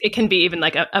me, it can be even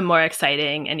like a more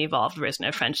exciting and evolved version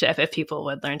of friendship if people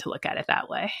would learn to look at it that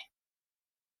way.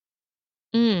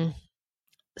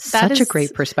 Such a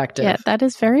great perspective. Yeah, that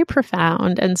is very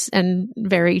profound and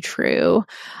very true.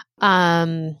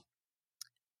 Do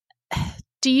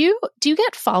you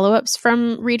get follow-ups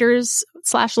from readers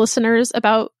 / listeners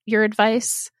about your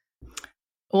advice?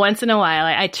 Once in a while.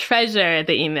 I treasure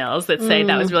the emails that say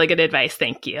that was really good advice.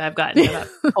 Thank you. I've gotten about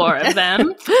 4 of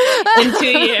them in 2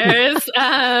 years.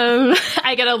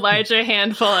 I get a larger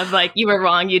handful of like, you were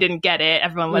wrong. You didn't get it.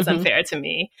 Everyone was unfair to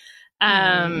me.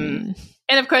 And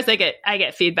of course I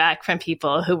get feedback from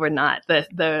people who were not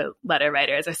the letter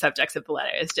writers or subjects of the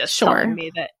letters, just telling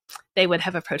me that they would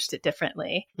have approached it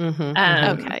differently.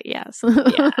 Okay. Yes.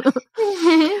 Yeah.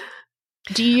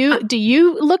 Do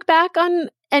you look back on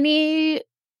any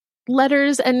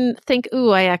letters and think,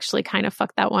 ooh, I actually kind of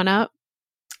fucked that one up?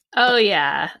 Oh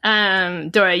yeah.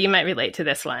 Dora, you might relate to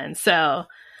this one. So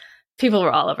people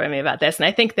were all over me about this and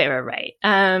I think they were right.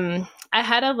 I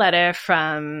had a letter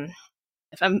from,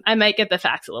 I might get the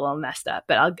facts a little messed up,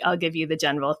 but I'll give you the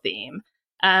general theme.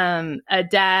 A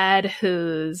dad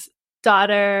whose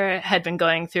daughter had been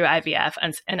going through IVF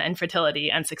and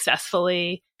infertility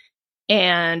unsuccessfully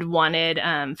and wanted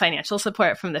financial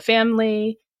support from the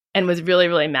family and was really,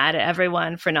 really mad at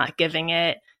everyone for not giving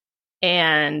it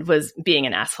and was being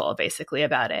an asshole basically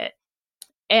about it.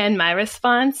 And my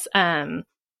response,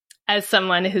 as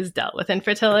someone who's dealt with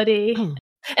infertility, and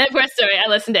of course, sorry, I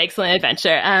listened to Excellent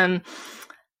Adventure.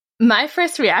 My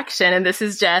first reaction, and this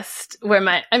is just where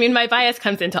my bias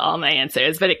comes into all my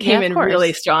answers, but it came in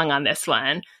really strong on this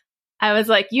one. I was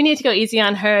like, you need to go easy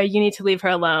on her. You need to leave her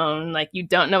alone. Like, you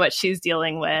don't know what she's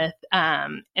dealing with.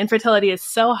 Infertility is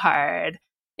so hard.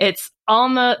 It's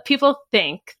almost, people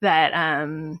think that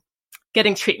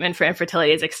getting treatment for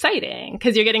infertility is exciting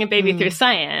because you're getting a baby through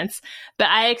science. But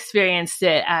I experienced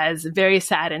it as very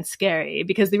sad and scary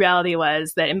because the reality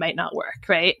was that it might not work,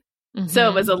 right? So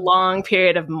it was a long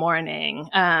period of mourning.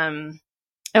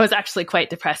 It was actually quite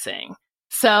depressing.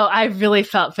 So I really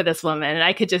felt for this woman and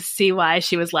I could just see why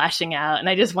she was lashing out. And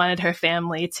I just wanted her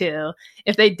family to,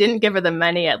 if they didn't give her the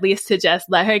money, at least to just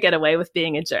let her get away with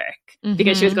being a jerk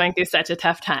because she was going through such a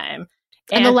tough time.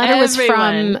 And the letter was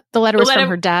from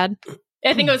her dad?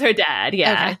 I think it was her dad.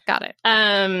 Yeah. Okay, got it.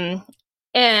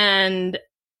 And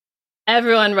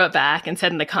everyone wrote back and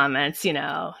said in the comments, you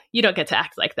know, you don't get to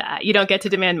act like that. You don't get to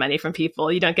demand money from people.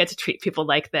 You don't get to treat people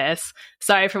like this.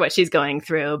 Sorry for what she's going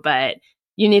through, but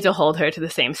you need to hold her to the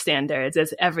same standards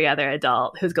as every other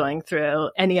adult who's going through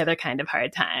any other kind of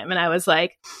hard time. And I was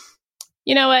like,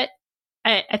 you know what?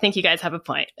 I think you guys have a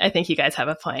point. I think you guys have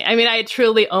a point. I mean, I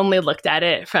truly only looked at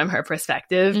it from her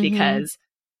perspective because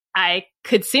I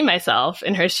could see myself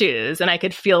in her shoes and I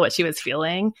could feel what she was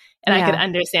feeling and I could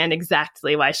understand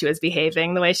exactly why she was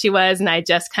behaving the way she was. And I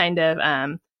just kind of,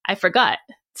 I forgot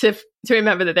to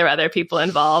remember that there were other people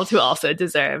involved who also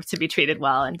deserve to be treated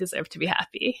well and deserve to be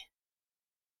happy.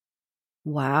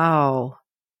 Wow.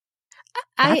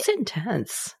 That's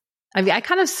intense. I mean, I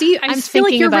kind of see, I feel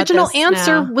like your original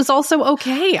answer was also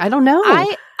okay. I don't know.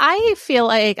 I feel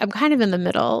like I'm kind of in the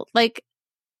middle. Like,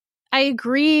 I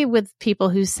agree with people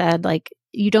who said, like,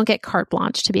 you don't get carte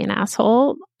blanche to be an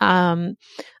asshole. On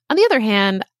the other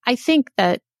hand, I think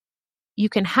that you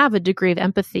can have a degree of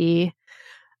empathy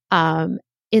in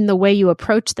the way you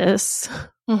approach this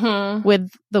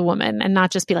with the woman and not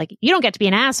just be like, you don't get to be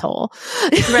an asshole.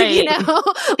 Right. You know?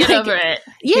 Get over it.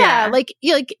 Yeah. Like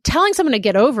telling someone to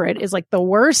get over it is like the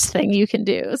worst thing you can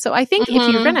do. So I think if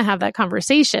you're going to have that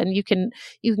conversation, you can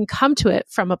come to it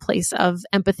from a place of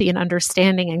empathy and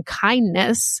understanding and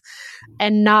kindness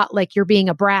and not like you're being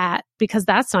a brat, because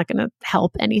that's not going to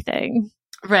help anything.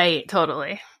 Right.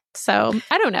 Totally. So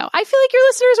I don't know. I feel like your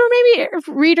listeners or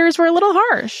maybe readers were a little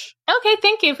harsh. Okay.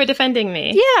 Thank you for defending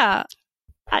me. Yeah.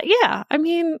 Yeah. I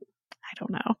mean,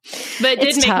 don't know. But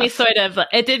It's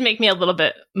it did make me a little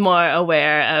bit more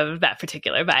aware of that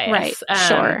particular bias. Right.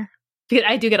 Sure. Because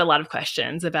I do get a lot of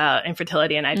questions about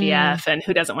infertility and IVF and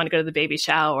who doesn't want to go to the baby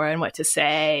shower and what to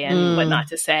say and what not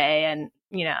to say and,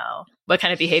 what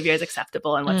kind of behavior is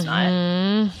acceptable and what's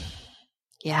not.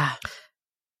 Yeah.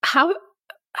 How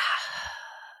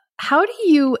do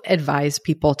you advise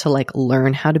people to like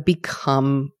learn how to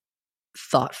become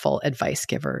thoughtful advice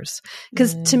givers?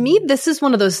 Because to me, this is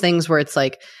one of those things where it's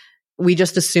like, we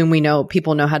just assume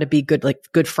people know how to be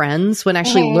good friends, when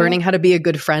actually learning how to be a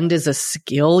good friend is a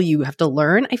skill you have to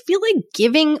learn. I feel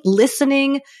like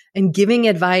listening and giving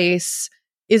advice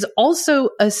is also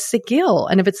a skill.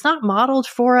 And if it's not modeled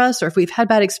for us, or if we've had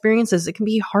bad experiences, it can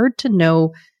be hard to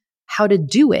know how to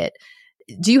do it.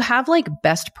 Do you have like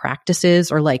best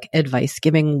practices or like advice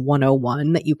giving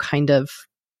 101 that you kind of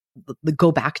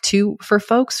go back to for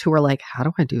folks who are like, how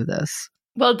do I do this?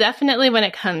 Well, definitely when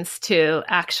it comes to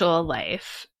actual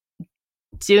life,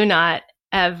 do not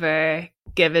ever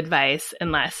give advice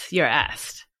unless you're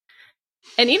asked.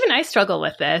 And even I struggle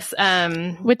with this.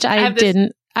 Which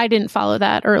I didn't follow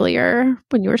that earlier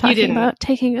when you were talking about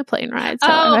taking a plane ride. So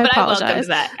I apologize.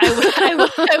 I welcomed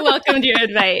that. I welcomed your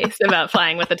advice about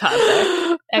flying with a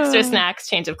toddler. Extra snacks,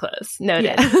 change of clothes.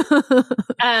 Noted.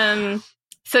 Yeah.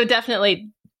 So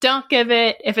definitely don't give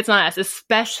it if it's not asked,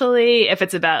 especially if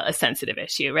it's about a sensitive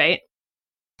issue, right?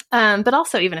 But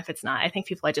also, even if it's not, I think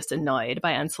people are just annoyed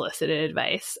by unsolicited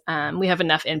advice. We have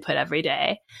enough input every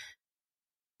day.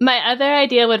 My other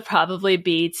idea would probably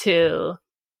be to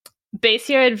base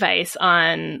your advice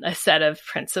on a set of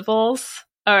principles,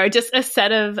 or just a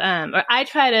set of, or I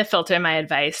try to filter my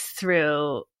advice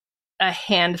through a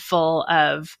handful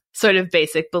of sort of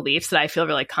basic beliefs that I feel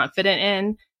really confident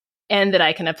in and that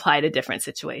I can apply to different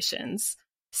situations.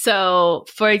 So,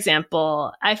 for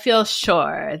example, I feel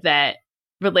sure that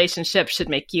relationships should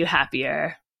make you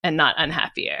happier and not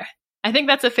unhappier. I think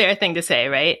that's a fair thing to say,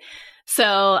 right?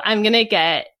 So I'm going to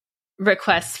get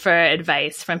requests for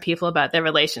advice from people about their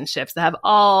relationships that have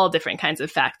all different kinds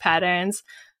of fact patterns,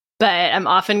 but I'm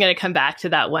often going to come back to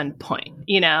that one point,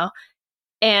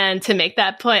 And to make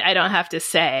that point, I don't have to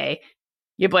say,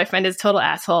 your boyfriend is a total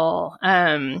asshole.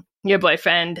 Your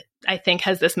boyfriend, I think,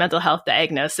 has this mental health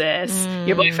diagnosis.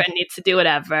 Your boyfriend needs to do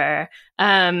whatever.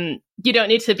 You don't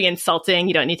need to be insulting.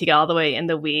 You don't need to get all the way in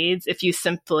the weeds. If you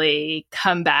simply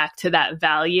come back to that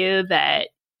value that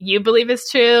you believe is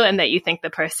true and that you think the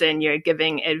person you're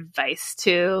giving advice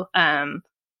to can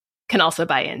also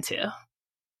buy into.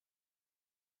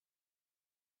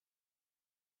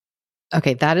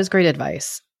 Okay, that is great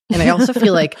advice. And I also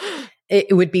feel like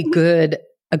it would be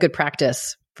a good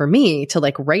practice for me to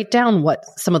like write down what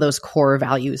some of those core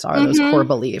values are, those core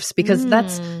beliefs, because that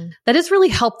is really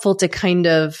helpful to kind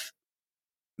of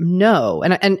know.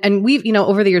 And we've,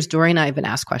 over the years, Dory and I have been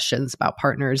asked questions about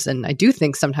partners. And I do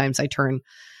think sometimes I turn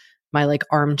my like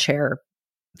armchair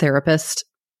therapist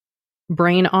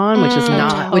brain on, which is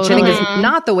not, which I think is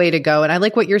not the way to go. And I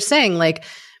like what you're saying. Like,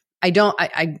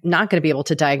 I'm not going to be able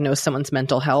to diagnose someone's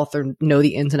mental health or know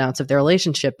the ins and outs of their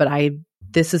relationship, but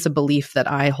this is a belief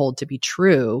that I hold to be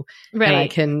true. Right. And I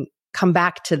can come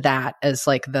back to that as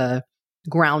like the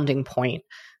grounding point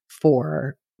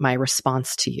for my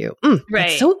response to you.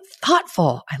 Right. So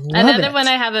thoughtful. I love it. Another one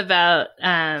I have about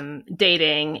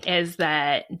dating is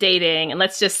that dating, and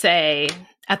let's just say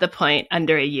at the point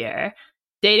under a year,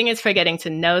 dating is for getting to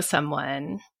know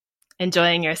someone,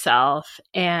 enjoying yourself,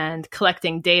 and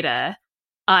collecting data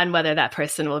on whether that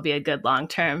person will be a good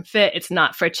long-term fit. It's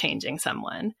not for changing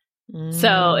someone.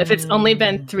 So if it's only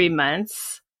been 3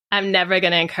 months, I'm never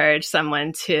going to encourage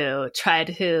someone to try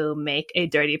to make a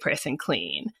dirty person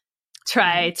clean,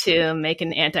 try to make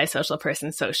an antisocial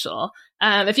person social.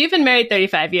 If you've been married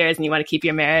 35 years and you want to keep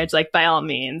your marriage, like by all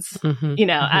means,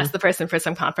 ask the person for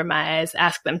some compromise,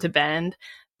 ask them to bend.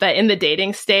 But in the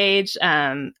dating stage,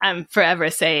 I'm forever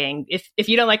saying, if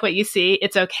you don't like what you see,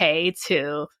 it's okay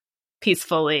to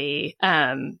peacefully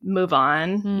move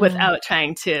on without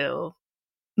trying to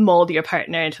mold your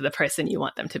partner into the person you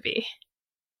want them to be.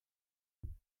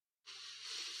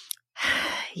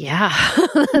 Yeah,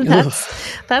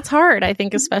 that's hard. I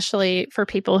think, especially for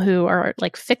people who are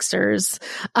like fixers,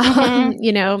 or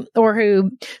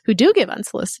who do give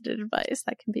unsolicited advice.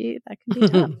 That can be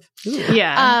tough.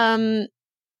 Yeah.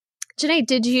 Jenée,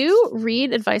 did you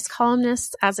read advice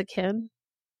columnists as a kid?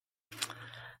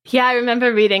 Yeah, I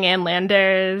remember reading Ann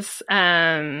Landers.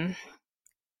 There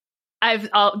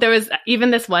was even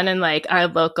this one in like our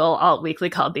local alt weekly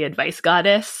called The Advice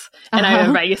Goddess. And I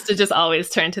remember I used to just always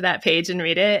turn to that page and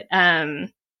read it.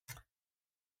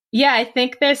 Yeah, I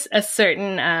think there's a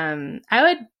certain, I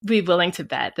would be willing to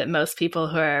bet that most people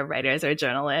who are writers or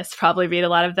journalists probably read a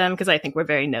lot of them because I think we're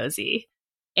very nosy.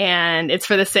 And it's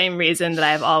for the same reason that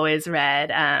I've always read,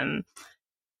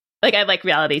 like I like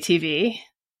reality TV.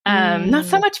 Not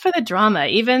so much for the drama,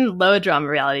 even low drama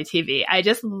reality TV. I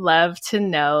just love to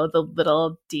know the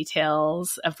little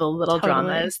details of the little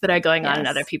dramas that are going on in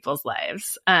other people's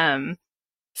lives.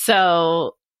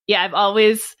 So yeah, I've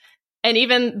always, and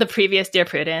even the previous Dear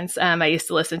Prudence, I used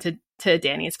to listen to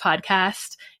Danny's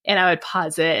podcast and I would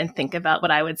pause it and think about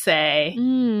what I would say.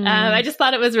 I just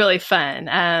thought it was really fun.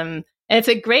 And it's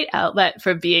a great outlet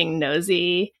for being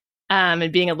nosy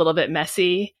and being a little bit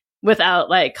messy without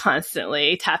like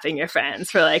constantly tapping your friends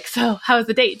for like, so how was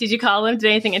the date? Did you call him? Did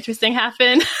anything interesting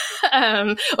happen?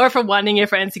 Or for wanting your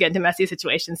friends to get into messy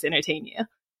situations to entertain you.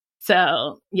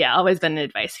 So yeah, always been an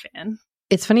advice fan.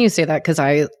 It's funny you say that because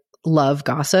I love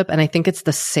gossip, and I think it's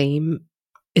the same.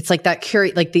 It's like that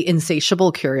like the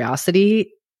insatiable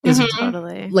curiosity is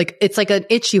totally like, it's like an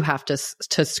itch you have to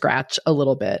scratch a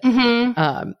little bit.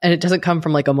 And it doesn't come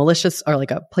from like a malicious or like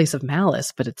a place of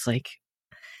malice, but it's like,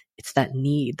 it's that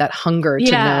need, that hunger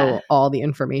to know all the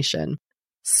information.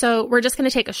 So we're just going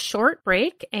to take a short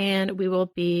break and we will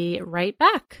be right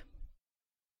back.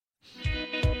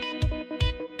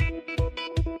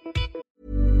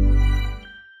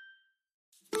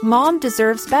 Mom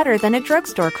deserves better than a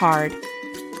drugstore card.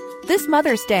 This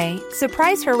Mother's Day,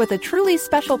 surprise her with a truly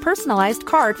special personalized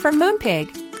card from Moonpig.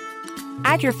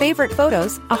 Add your favorite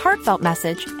photos, a heartfelt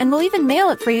message, and we'll even mail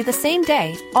it for you the same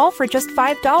day, all for just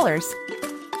 $5.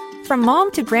 From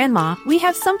mom to grandma, we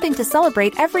have something to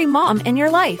celebrate every mom in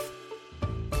your life.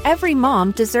 Every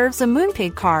mom deserves a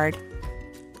Moonpig card.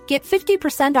 Get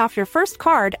 50% off your first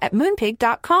card at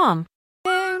moonpig.com.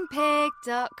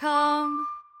 Moonpig.com.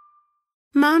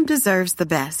 Mom deserves the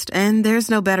best, and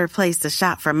there's no better place to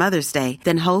shop for Mother's Day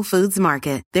than Whole Foods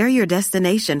Market. They're your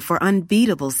destination for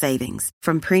unbeatable savings,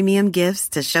 from premium gifts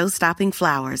to show-stopping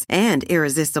flowers and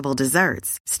irresistible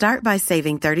desserts. Start by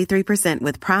saving 33%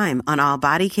 with Prime on all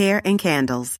body care and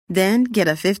candles. Then get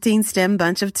a 15-stem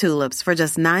bunch of tulips for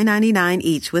just $9.99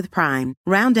 each with Prime.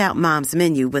 Round out Mom's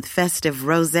menu with festive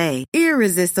rosé,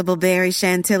 irresistible berry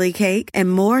chantilly cake,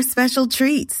 and more special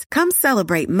treats. Come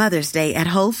celebrate Mother's Day at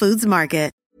Whole Foods Market.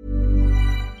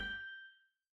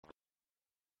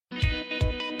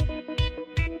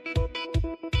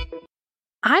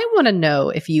 I want to know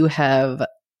if you have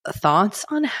thoughts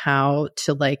on how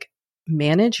to like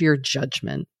manage your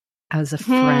judgment as a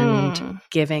friend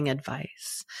giving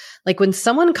advice. Like when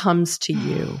someone comes to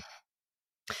you,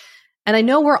 and I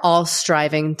know we're all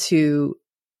striving to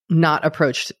not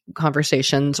approach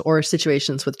conversations or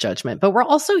situations with judgment, but we're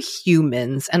also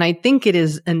humans. And I think it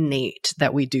is innate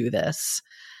that we do this.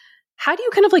 How do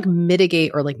you kind of like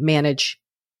mitigate or like manage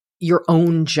your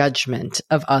own judgment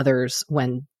of others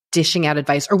when dishing out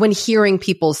advice or when hearing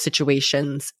people's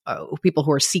situations, people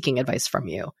who are seeking advice from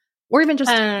you, or even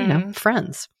just,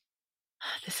 friends?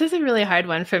 This is a really hard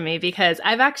one for me because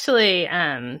I've actually,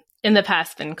 in the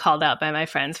past been called out by my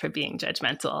friends for being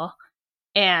judgmental.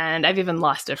 And I've even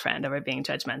lost a friend over being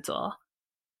judgmental.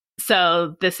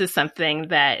 So this is something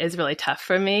that is really tough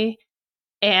for me.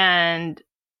 And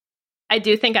I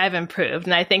do think I've improved.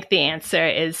 And I think the answer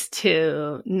is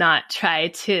to not try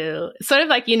to sort of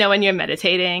like, when you're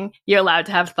meditating, you're allowed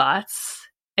to have thoughts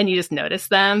and you just notice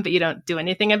them, but you don't do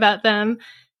anything about them.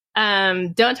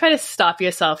 Don't try to stop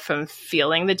yourself from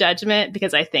feeling the judgment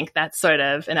because I think that's sort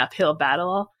of an uphill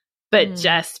battle, but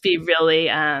just be really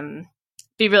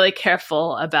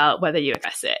careful about whether you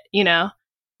address it,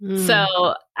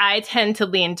 So I tend to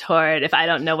lean toward if I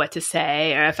don't know what to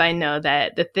say or if I know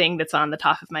that the thing that's on the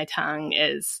top of my tongue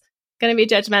is going to be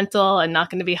judgmental and not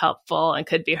going to be helpful and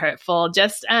could be hurtful,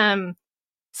 just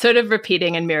sort of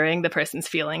repeating and mirroring the person's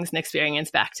feelings and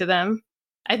experience back to them.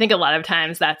 I think a lot of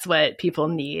times that's what people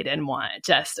need and want,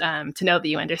 just to know that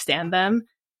you understand them.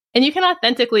 And you can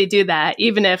authentically do that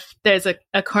even if there's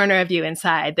a corner of you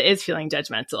inside that is feeling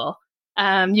judgmental.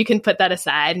 You can put that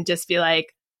aside and just be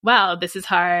like, wow, this is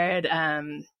hard.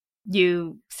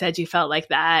 You said you felt like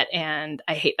that, and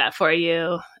I hate that for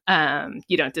you.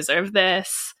 You don't deserve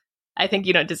this. I think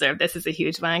you don't deserve this is a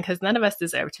huge one because none of us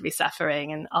deserve to be suffering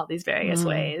in all these various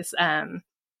ways.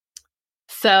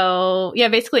 So yeah,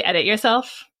 basically edit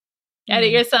yourself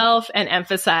and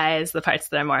emphasize the parts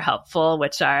that are more helpful,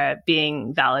 which are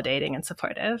being validating and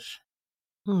supportive.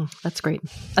 That's great.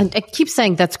 And I keep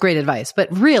saying that's great advice,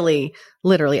 but really,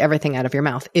 literally everything out of your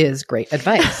mouth is great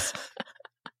advice.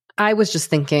 I was just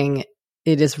thinking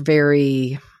it is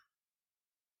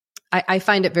I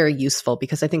find it very useful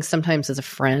because I think sometimes as a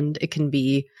friend, it can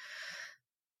be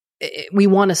we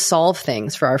want to solve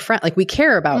things for our friend. Like we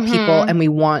care about people and we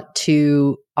want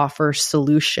to offer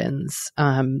solutions.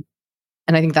 And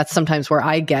I think that's sometimes where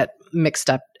I get mixed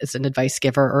up as an advice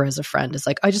giver or as a friend. Is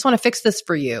like, I just want to fix this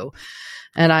for you.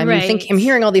 And I'm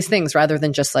hearing all these things rather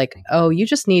than just like, oh, you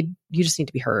just need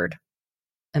to be heard.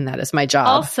 And that is my job.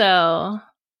 Also,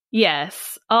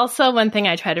 yes. Also, one thing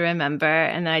I try to remember,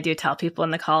 and I do tell people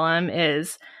in the column,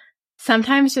 is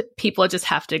sometimes people just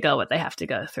have to go what they have to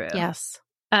go through. Yes.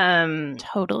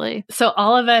 Totally. So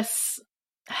all of us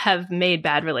have made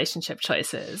bad relationship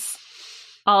choices.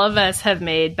 All of us have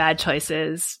made bad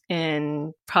choices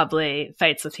in probably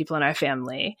fights with people in our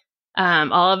family.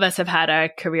 All of us have had our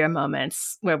career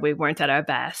moments where we weren't at our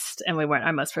best and we weren't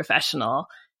our most professional.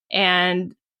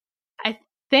 And I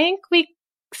think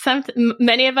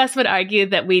many of us would argue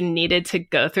that we needed to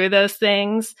go through those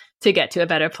things to get to a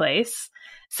better place.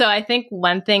 So I think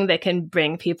one thing that can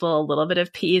bring people a little bit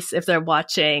of peace if they're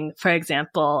watching, for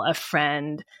example, a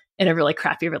friend in a really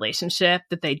crappy relationship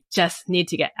that they just need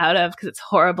to get out of because it's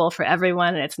horrible for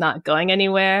everyone and it's not going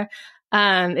anywhere,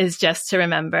 is just to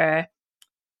remember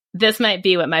this might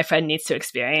be what my friend needs to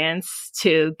experience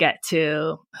to get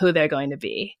to who they're going to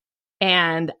be.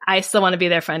 And I still want to be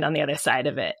their friend on the other side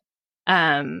of it.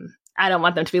 I don't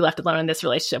want them to be left alone in this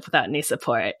relationship without any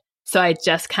support. So I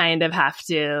just kind of have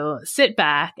to sit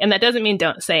back. And that doesn't mean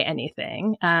don't say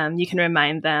anything. You can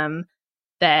remind them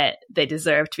that they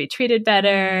deserve to be treated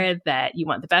better, that you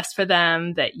want the best for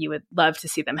them, that you would love to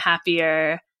see them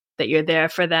happier, that you're there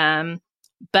for them.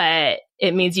 But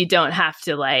it means you don't have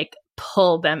to like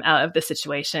pull them out of the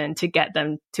situation to get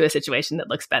them to a situation that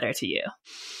looks better to you.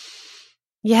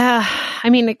 Yeah. I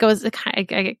mean, it goes,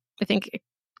 I think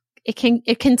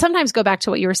it can sometimes go back to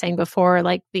what you were saying before,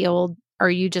 like the old,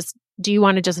 do you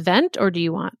want to just vent or do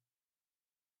you want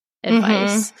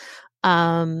advice?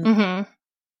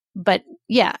 But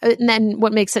yeah. And then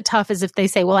what makes it tough is if they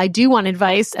say, well, I do want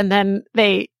advice. And then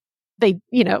they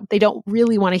don't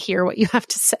really want to hear what you have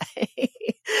to say.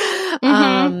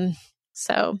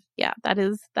 So yeah, that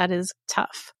is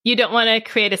tough. You don't want to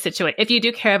create a situation. If you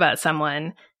do care about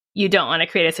someone, you don't want to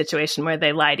create a situation where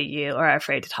they lie to you or are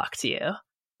afraid to talk to you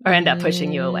or end up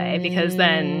pushing you away, because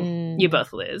then you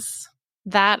both lose.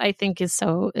 That I think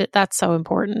that's so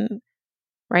important,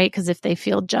 right? Because if they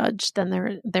feel judged,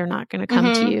 then they're not going to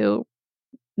come to you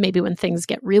maybe when things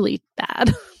get really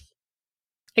bad.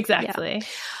 Exactly.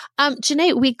 Yeah.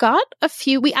 Jenée,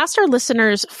 we asked our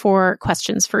listeners for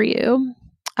questions for you.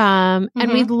 And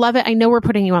we'd love it. I know we're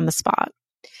putting you on the spot.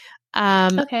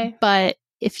 Okay. But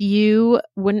if you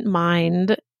wouldn't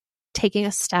mind taking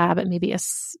a stab at maybe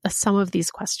some of these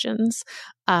questions,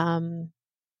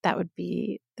 that would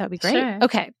be great. Sure.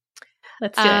 Okay.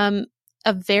 Let's do it.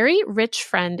 A very rich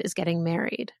friend is getting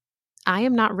married. I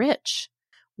am not rich.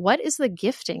 What is the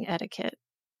gifting etiquette?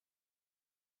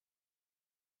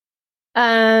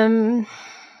 I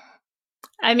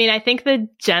mean, I think the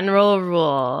general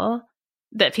rule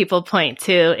that people point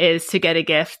to is to get a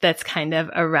gift that's kind of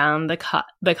around the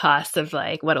cost of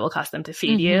like what it will cost them to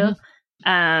feed you,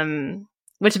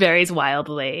 which varies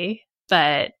wildly.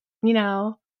 But,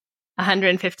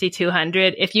 150,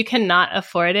 200, if you cannot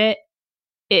afford it,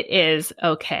 it is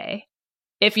okay.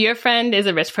 If your friend is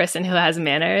a rich person who has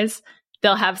manners,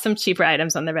 they'll have some cheaper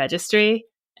items on the registry.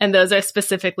 And those are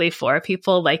specifically for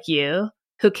people like you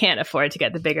who can't afford to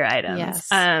get the bigger items. Yes.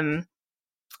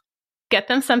 Get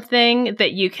them something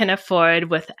that you can afford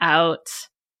without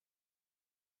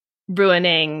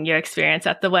ruining your experience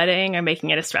at the wedding or making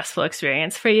it a stressful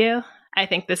experience for you. I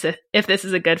think if this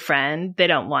is a good friend, they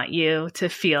don't want you to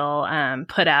feel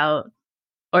put out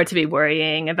or to be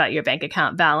worrying about your bank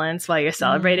account balance while you're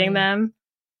celebrating them.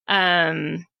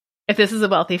 If this is a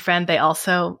wealthy friend, they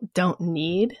also don't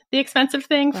need the expensive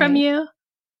thing from you.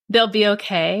 They'll be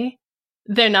okay.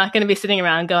 They're not going to be sitting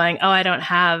around going, oh, I don't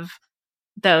have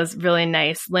those really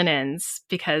nice linens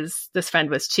because this friend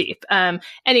was cheap.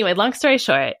 Anyway, long story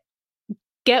short,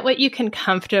 get what you can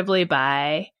comfortably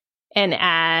buy and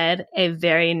add a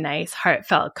very nice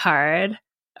heartfelt card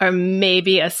or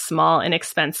maybe a small,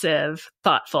 inexpensive,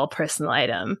 thoughtful personal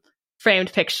item,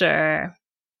 framed picture,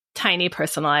 tiny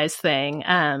personalized thing,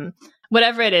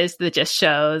 whatever it is that just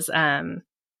shows that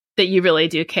you really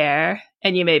do care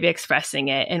and you may be expressing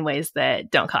it in ways that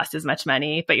don't cost as much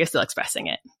money, but you're still expressing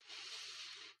it.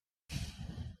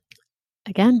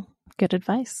 Again, good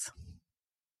advice.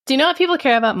 Do you know what people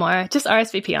care about more? Just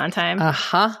RSVP on time.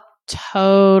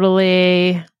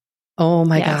 Totally. Oh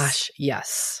my gosh.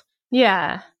 Yes.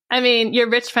 Yeah. I mean, your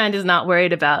rich friend is not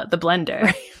worried about the blender.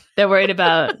 Right. They're worried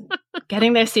about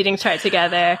getting their seating chart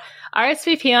together.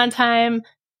 RSVP on time.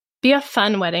 Be a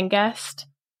fun wedding guest.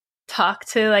 talk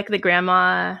to like the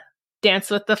grandma, dance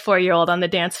with the 4-year-old on the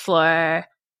dance floor,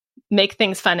 make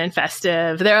things fun and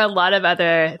festive. There are a lot of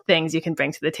other things you can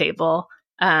bring to the table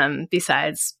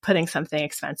besides putting something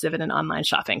expensive in an online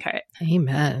shopping cart.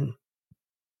 Amen.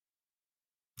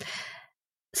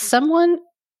 Someone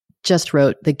just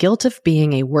wrote the guilt of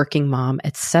being a working mom,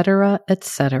 etc.,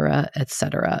 etc.,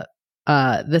 etc.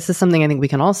 This is something I think we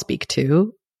can all speak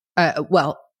to.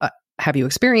 Have you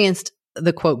experienced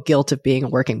the quote guilt of being a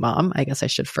working mom? I guess I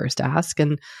should first ask.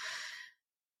 And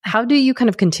how do you kind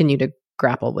of continue to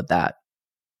grapple with that?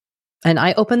 And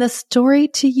I open this story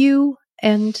to you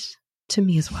and to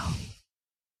me as well.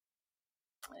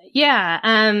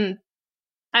 Yeah.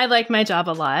 I like my job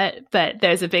a lot, but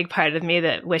there's a big part of me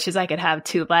that wishes I could have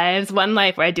 2 lives. One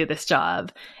life where I do this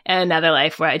job and another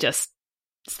life where I just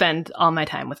spend all my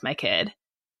time with my kid.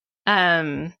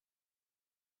 A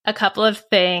couple of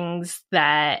things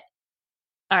that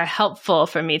are helpful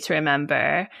for me to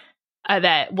remember are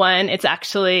that, one, it's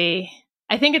actually,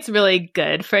 I think it's really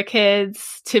good for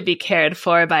kids to be cared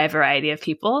for by a variety of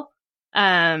people.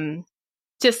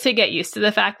 Just to get used to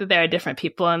the fact that there are different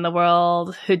people in the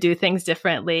world who do things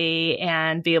differently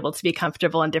and be able to be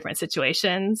comfortable in different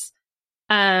situations.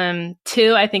 2,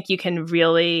 I think you can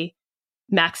really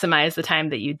maximize the time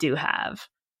that you do have.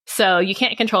 So you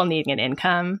can't control needing an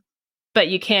income, but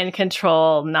you can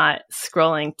control not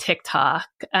scrolling TikTok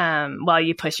while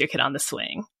you push your kid on the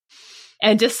swing.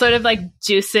 And just sort of like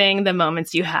juicing the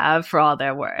moments you have for all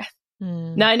they're worth.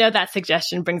 Now, I know that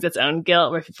suggestion brings its own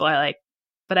guilt where people are like,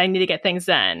 but I need to get things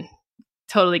done.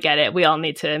 Totally get it. We all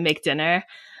need to make dinner.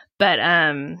 But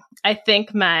I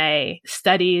think my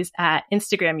studies at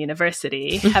Instagram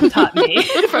University have taught me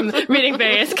from reading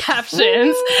various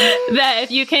captions that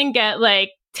if you can get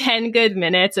like 10 good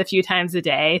minutes a few times a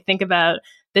day, think about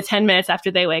the 10 minutes after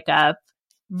they wake up,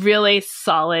 really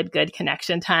solid, good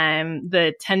connection time,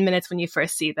 the 10 minutes when you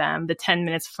first see them, the 10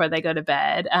 minutes before they go to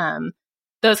bed.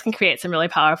 Those can create some really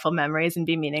powerful memories and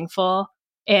be meaningful.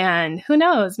 And who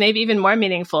knows, maybe even more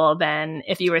meaningful than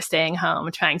if you were staying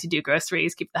home, trying to do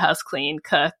groceries, keep the house clean,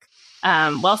 cook,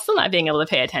 while still not being able to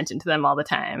pay attention to them all the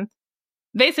time.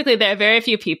 Basically, there are very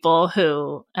few people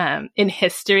who, in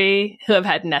history, who have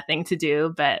had nothing to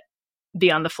do but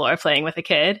be on the floor playing with a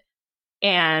kid.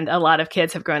 And a lot of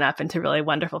kids have grown up into really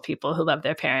wonderful people who love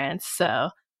their parents. So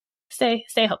stay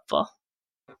hopeful.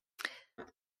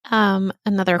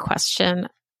 Another question.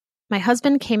 My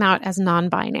husband came out as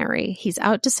non-binary. He's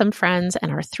out to some friends and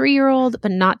our 3-year-old,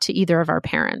 but not to either of our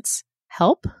parents.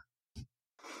 Help?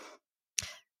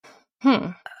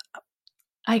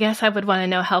 I guess I would want to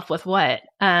know help with what?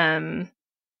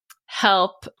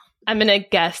 Help. I'm going to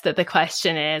guess that the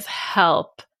question is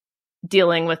help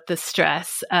dealing with the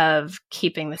stress of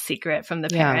keeping the secret from the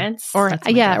parents.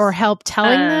 Or help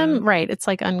telling them. Right. It's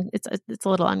like, it's a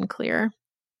little unclear.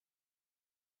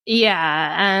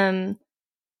 Yeah.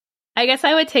 I guess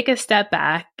I would take a step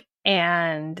back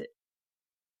and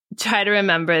try to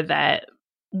remember that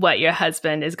what your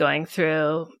husband is going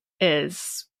through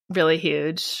is really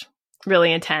huge,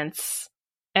 really intense,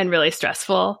 and really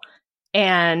stressful,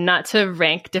 and not to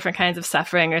rank different kinds of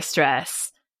suffering or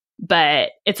stress,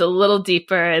 but it's a little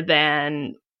deeper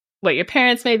than what your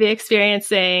parents may be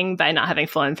experiencing by not having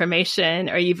full information,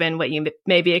 or even what you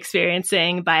may be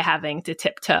experiencing by having to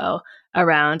tiptoe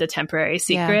around a temporary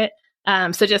secret. Yeah.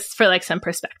 So just for like some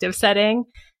perspective setting.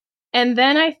 And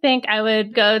then I think I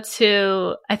would go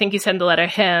to, I think you said in the letter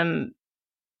him.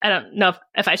 I don't know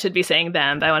if I should be saying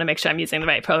them, but I want to make sure I'm using the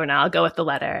right pronoun. I'll go with the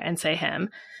letter and say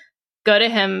him. Go to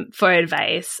him for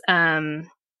advice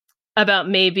about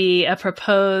maybe a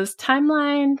proposed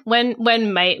timeline.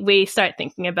 When might we start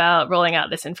thinking about rolling out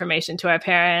this information to our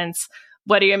parents?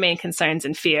 What are your main concerns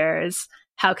and fears?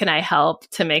 How can I help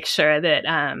to make sure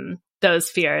that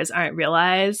those fears aren't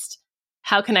realized?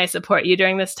 How can I support you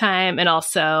during this time? And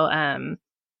also,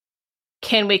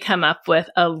 can we come up with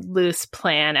a loose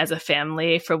plan as a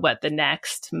family for what the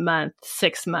next month,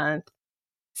 6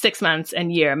 months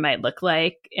and year might look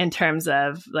like in terms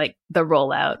of like the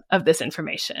rollout of this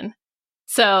information?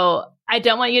 So I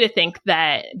don't want you to think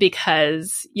that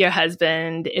because your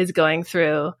husband is going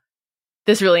through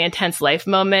this really intense life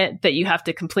moment that you have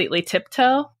to completely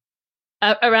tiptoe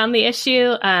around the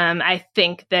issue. I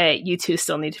think that you two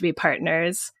still need to be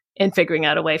partners in figuring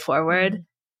out a way forward. Mm-hmm.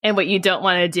 And what you don't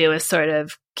want to do is sort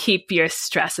of keep your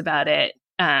stress about it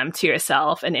to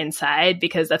yourself and inside,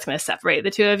 because that's going to separate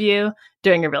the two of you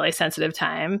during a really sensitive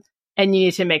time. And you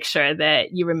need to make sure that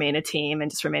you remain a team and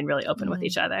just remain really open with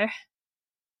each other.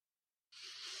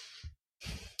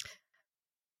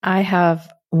 I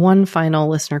have one final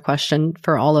listener question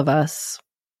for all of us.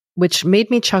 which made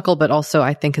me chuckle, but also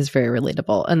I think is very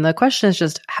relatable. And the question is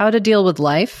just how to deal with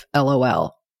life,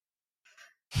 LOL.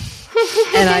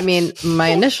 And I mean, my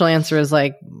initial answer is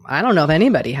like, I don't know if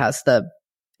anybody has the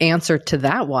answer to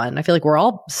that one. I feel like we're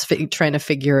all trying to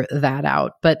figure that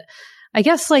out. But I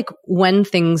guess like when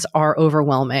things are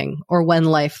overwhelming or when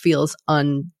life feels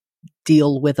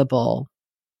undeal-withable.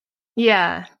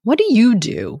 Yeah. What do you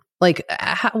do? Like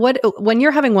when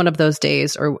you're having one of those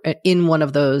days or in one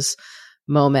of those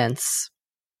moments,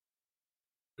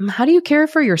 how do you care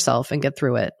for yourself and get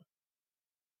through it?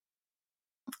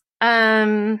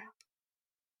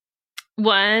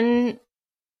 One,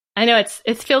 I know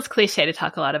it feels cliche to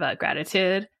talk a lot about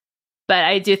gratitude, but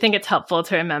I do think it's helpful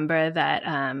to remember that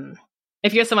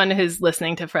if you're someone who's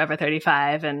listening to Forever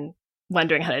 35 and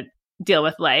wondering how to deal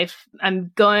with life,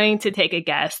 I'm going to take a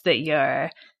guess that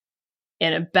you're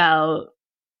in about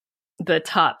the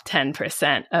top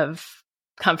 10% of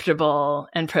comfortable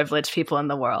and privileged people in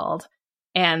the world,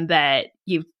 and that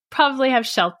you probably have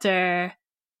shelter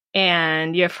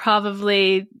and you're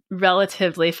probably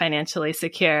relatively financially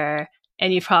secure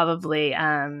and you probably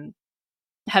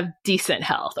have decent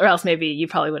health, or else maybe you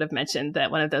probably would have mentioned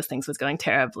that one of those things was going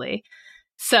terribly.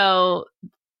 So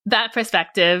that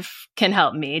perspective can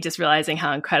help me, just realizing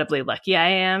how incredibly lucky I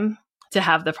am to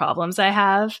have the problems I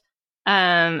have.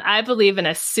 I believe in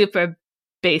a super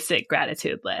basic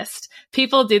gratitude list.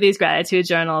 People do these gratitude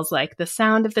journals like the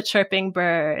sound of the chirping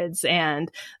birds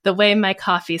and the way my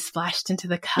coffee splashed into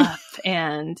the cup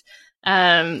and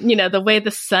the way the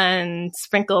sun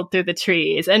sprinkled through the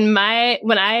trees. And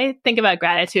when I think about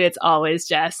gratitude, it's always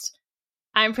just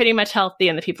I'm pretty much healthy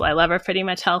and the people I love are pretty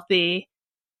much healthy.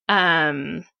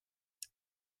 I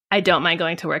don't mind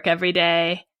going to work every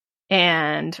day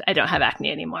and I don't have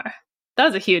acne anymore. That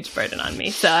was a huge burden on me.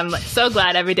 So I'm like so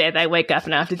glad every day that I wake up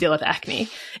and I have to deal with acne.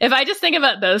 If I just think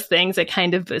about those things, it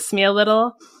kind of boosts me a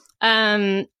little.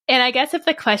 And I guess if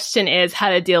the question is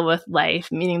how to deal with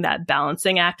life, meaning that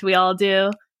balancing act we all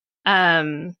do,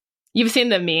 you've seen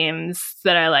the memes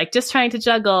that are like just trying to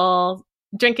juggle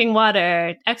drinking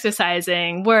water,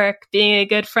 exercising, work, being a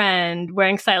good friend,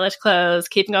 wearing stylish clothes,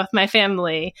 keeping up with my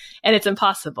family, and it's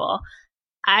impossible.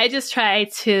 I just try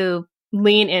to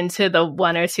lean into the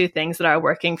one or two things that are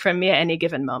working for me at any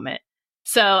given moment.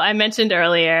 So I mentioned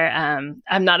earlier,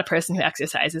 I'm not a person who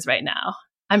exercises right now.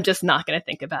 I'm just not going to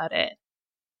think about it.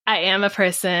 I am a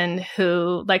person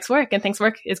who likes work and thinks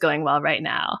work is going well right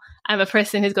now. I'm a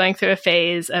person who's going through a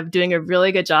phase of doing a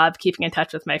really good job keeping in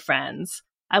touch with my friends.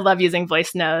 I love using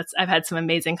voice notes. I've had some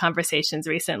amazing conversations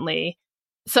recently.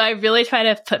 So I really try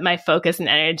to put my focus and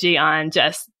energy on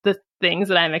just the things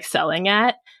that I'm excelling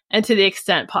at. And to the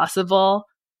extent possible,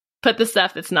 put the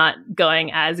stuff that's not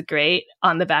going as great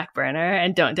on the back burner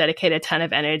and don't dedicate a ton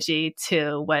of energy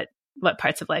to what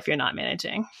parts of life you're not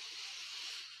managing.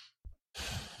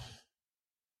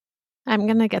 I'm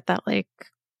going to get that like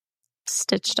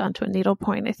stitched onto a needle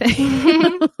point, I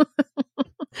think.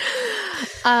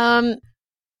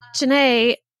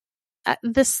 Jenée,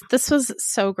 this was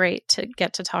so great to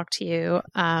get to talk to you.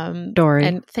 Dory.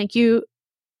 And thank you.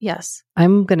 Yes.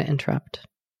 I'm going to interrupt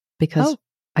because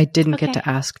I didn't get to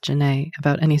ask Jenée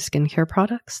about any skincare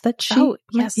products that she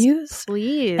might use.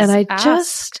 Please. And I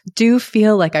just do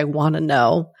feel like I want to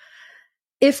know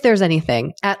if there's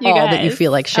anything at all that you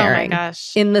feel like sharing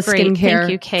in the skincare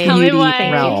Thank you, Kate. beauty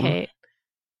realm.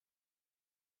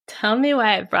 Tell me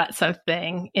why I brought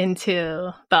something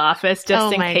into the office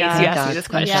just in case you ask me this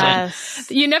question. Yes.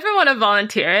 You never want to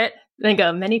volunteer it. Then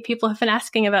go, many people have been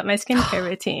asking about my skincare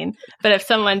routine. But if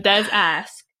someone does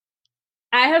ask,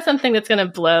 I have something that's going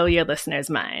to blow your listeners'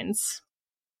 minds.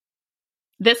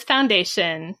 This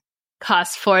foundation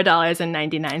costs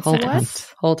 $4.99.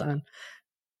 Hold on.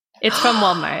 It's from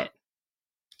Walmart.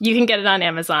 You can get it on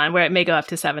Amazon where it may go up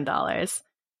to $7.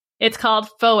 It's called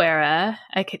Foera.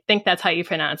 I think that's how you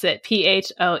pronounce it.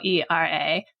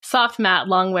 Phoera. Soft matte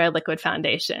long wear liquid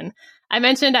foundation. I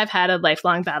mentioned I've had a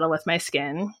lifelong battle with my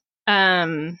skin.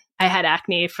 I had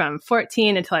acne from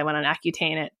 14 until I went on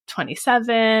Accutane at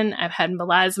 27. I've had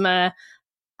melasma.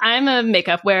 I'm a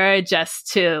makeup wearer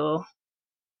just to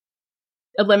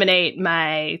eliminate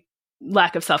my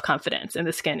lack of self-confidence in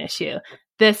the skin issue.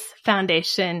 This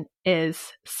foundation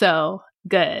is so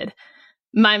good.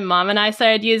 My mom and I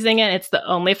started using it. It's the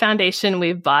only foundation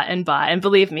we've bought. And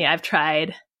believe me, I've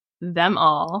tried them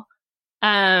all.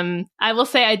 I will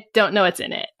say I don't know what's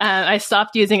in it. I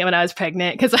stopped using it when I was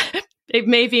pregnant because it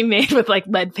may be made with like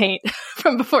lead paint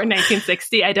from before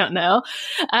 1960. I don't know.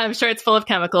 I'm sure it's full of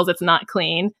chemicals. It's not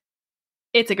clean.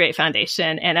 It's a great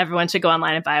foundation and everyone should go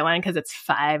online and buy one because it's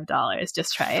 $5.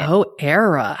 Just try it.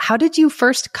 Foera. How did you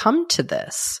first come to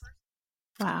this?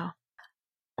 Wow.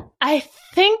 I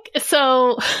think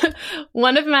so.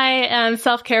 One of my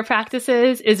self-care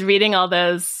practices is reading all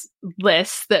those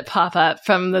lists that pop up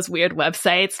from those weird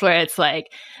websites where it's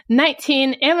like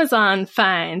 19 Amazon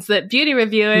finds that beauty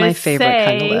reviewers My favorite say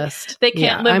kind of list. they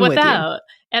can't live without.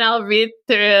 And I'll read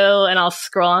through and I'll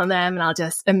scroll on them and I'll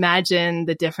just imagine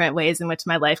the different ways in which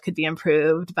my life could be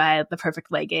improved by the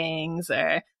perfect leggings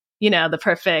or, the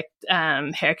perfect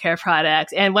hair care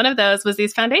product. And one of those was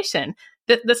this foundation.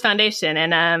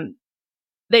 And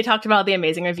they talked about all the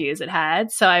amazing reviews it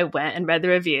had. So I went and read the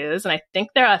reviews and I think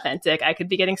they're authentic. I could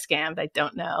be getting scammed. I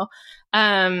don't know.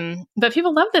 But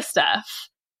people love this stuff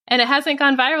and it hasn't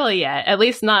gone viral yet, at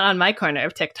least not on my corner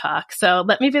of TikTok. So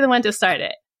let me be the one to start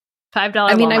it. $5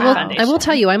 foundation. I will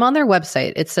tell you, I'm on their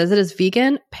website. It says it is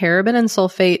vegan, paraben and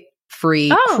sulfate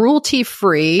free, cruelty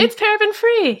free. It's paraben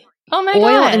free. Oh my God.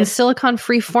 Oil and silicone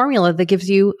free formula that gives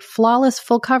you flawless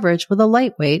full coverage with a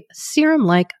lightweight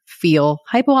serum-like feel,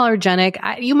 hypoallergenic.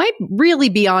 You might really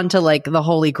be onto like the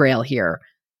holy grail here.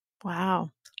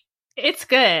 Wow. It's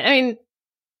good. I mean,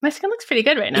 my skin looks pretty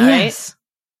good right now, yes.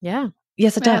 right? Yeah.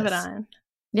 Yes, it I have does. it on.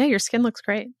 Yeah, your skin looks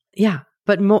great. Yeah.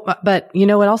 But you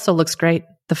know what also looks great?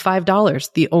 The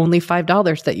 $5, the only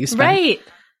 $5 that you spent. Right.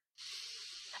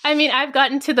 I mean, I've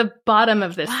gotten to the bottom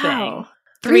of this thing.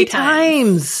 3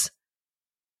 times.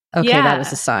 Okay, Yeah. that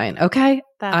was a sign. Okay.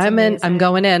 That's I'm amazing. in. I'm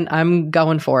going in. I'm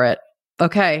going for it.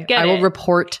 Okay. Get I will it.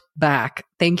 report back.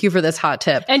 Thank you for this hot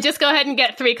tip. And just go ahead and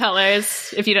get 3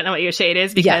 colors if you don't know what your shade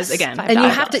is, because again, and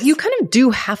you kind of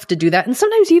do have to do that. And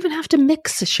sometimes you even have to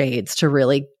mix shades to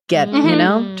really get,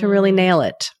 to really nail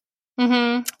it.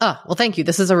 Mm-hmm. Oh, well, thank you.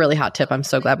 This is a really hot tip. I'm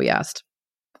so glad we asked.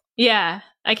 Yeah.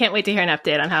 I can't wait to hear an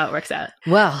update on how it works out.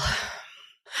 Well,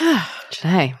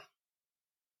 Jenée,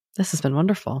 this has been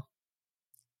wonderful.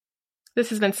 This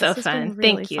has been so This has been fun.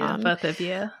 really Thank you, fun. both of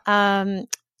you.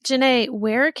 Jenée,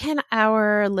 where can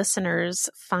our listeners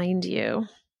find you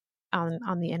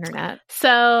on the internet?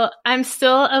 So I'm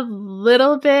still a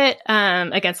little bit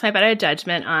against my better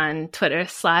judgment on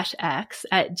Twitter/X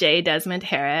at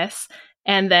Desmond-Harris.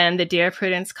 And then the Dear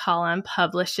Prudence column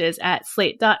publishes at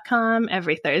slate.com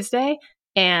every Thursday.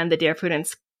 And the Dear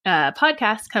Prudence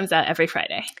podcast comes out every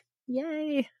Friday.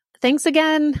 Yay. Thanks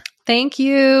again. Thank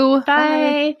you.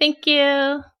 Bye. Thank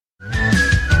you.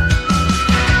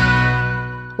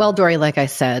 Well, Dory, like I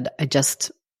said, I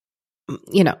just,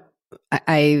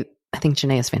 I think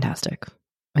Jenée is fantastic.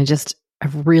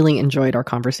 I've really enjoyed our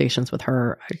conversations with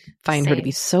her. I find her to be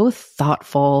so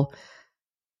thoughtful,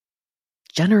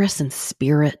 generous in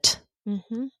spirit,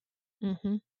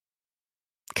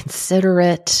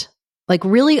 considerate. Like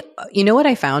really, you know what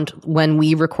I found when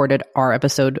we recorded our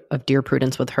episode of Dear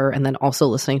Prudence with her and then also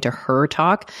listening to her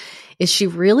talk is she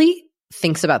really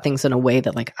thinks about things in a way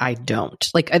that like I don't.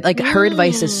 Like her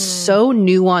advice is so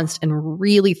nuanced and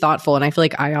really thoughtful. And I feel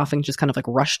like I often just kind of like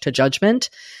rush to judgment.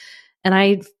 And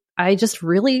I just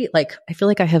really like, I feel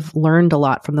like I have learned a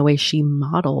lot from the way she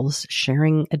models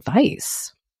sharing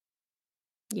advice.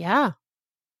 Yeah.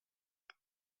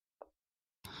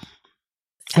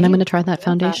 And I'm going to try that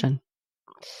foundation.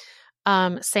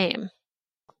 Same.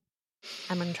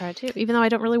 I'm going to try it too. Even though I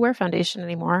don't really wear foundation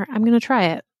anymore, I'm going to try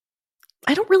it.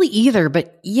 I don't really either,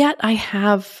 but yet I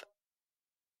have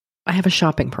a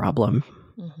shopping problem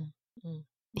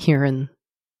here in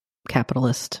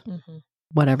capitalist,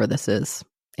 whatever this is.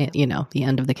 The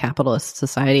end of the capitalist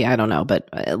society. I don't know, but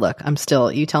look,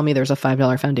 you tell me there's a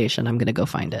 $5 foundation, I'm going to go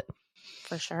find it.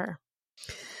 For sure.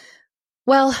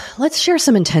 Well, let's share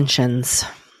some intentions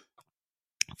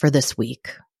for this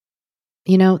week.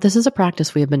 This is a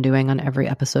practice we have been doing on every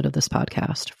episode of this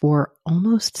podcast for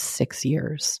almost 6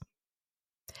 years.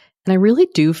 And I really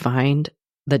do find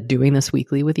that doing this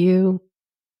weekly with you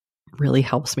really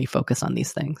helps me focus on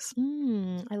these things.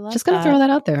 I love Just going to throw that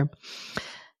out there.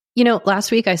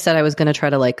 Last week I said I was going to try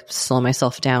to like slow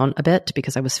myself down a bit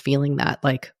because I was feeling that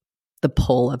like the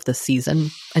pull of the season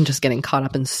and just getting caught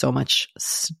up in so much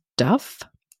stuff.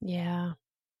 Yeah.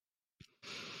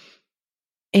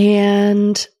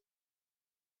 And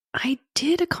I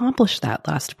did accomplish that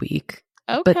last week.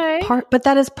 Okay. But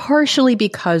that is partially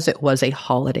because it was a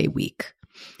holiday week.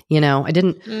 I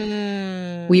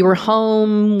didn't, we were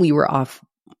home, we were off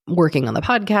working on the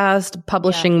podcast,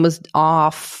 publishing was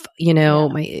off,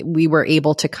 we were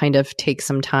able to kind of take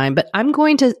some time, but I'm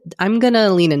going to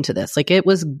lean into this. Like it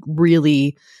was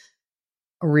really,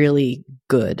 really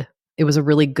good. It was a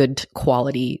really good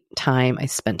quality time. I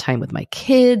spent time with my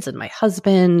kids and my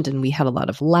husband, and we had a lot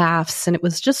of laughs, and it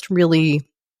was just really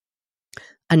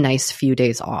a nice few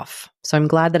days off. So I'm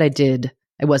glad that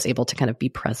I was able to kind of be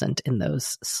present in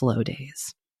those slow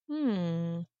days.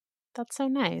 That's so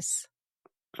nice.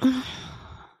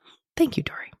 Thank you,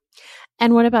 Dory.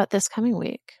 And what about this coming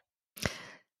week?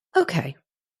 Okay.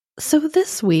 So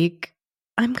this week,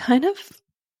 I'm kind of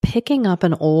picking up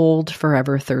an old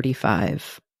Forever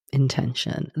 35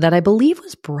 intention that I believe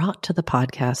was brought to the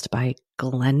podcast by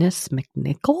Glennis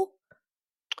McNichol.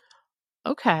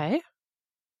 Okay.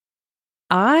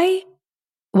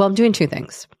 I'm doing two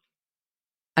things.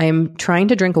 I am trying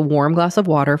to drink a warm glass of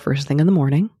water first thing in the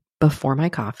morning before my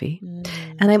coffee.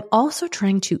 And I'm also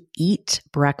trying to eat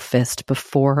breakfast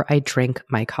before I drink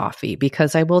my coffee,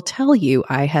 because I will tell you,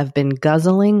 I have been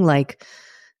guzzling like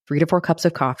 3 to 4 cups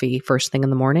of coffee first thing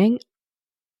in the morning.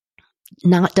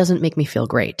 Doesn't make me feel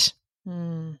great.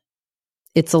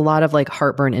 It's a lot of like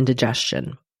heartburn,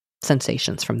 indigestion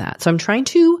sensations from that. So I'm trying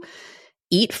to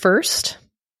eat first.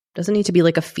 Doesn't need to be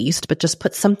like a feast, but just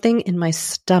put something in my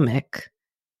stomach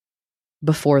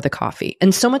before the coffee.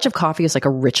 And so much of coffee is like a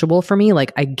ritual for me.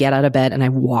 Like I get out of bed and I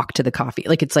walk to the coffee.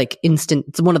 Like it's like instant.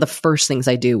 It's one of the first things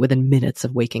I do within minutes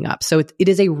of waking up. So it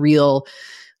is a real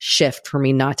shift for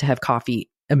me not to have coffee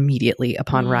immediately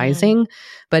upon rising.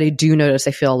 But I do notice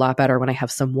I feel a lot better when I have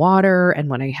some water and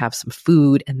when I have some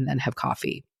food and then have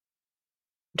coffee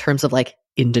in terms of like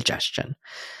indigestion.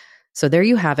 So there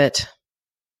you have it.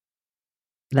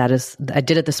 I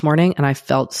did it this morning and I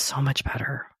felt so much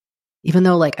better. Even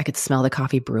though like I could smell the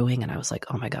coffee brewing and I was like,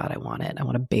 oh my God, I want it. I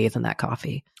want to bathe in that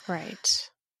coffee. Right.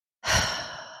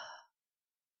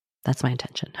 That's my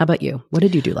intention. How about you? What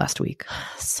did you do last week?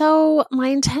 So my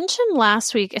intention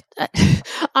last week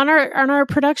on our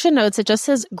production notes, it just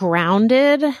says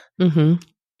grounded. And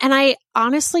I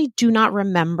honestly do not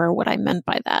remember what I meant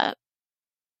by that.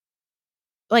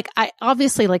 Like I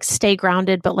obviously like stay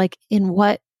grounded, but like in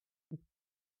what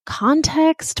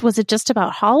context? Was it just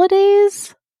about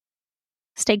holidays?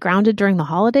 Stay grounded during the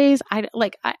holidays? I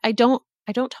don't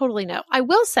totally know. I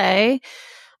will say,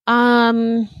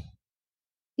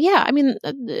 yeah, I mean,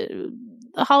 the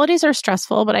holidays are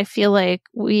stressful, but I feel like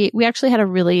we actually had a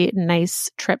really nice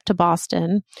trip to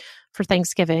Boston for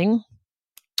Thanksgiving.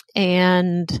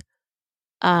 And,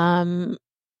 I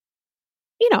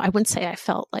wouldn't say I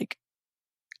felt like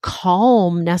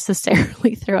calm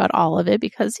necessarily throughout all of it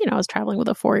because, I was traveling with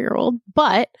a 4-year-old,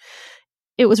 but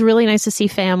it was really nice to see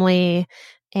family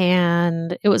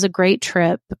and it was a great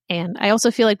trip. And I also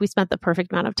feel like we spent the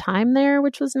perfect amount of time there,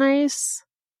 which was nice.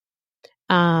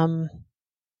 Isn't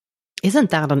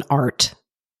that an art?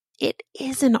 It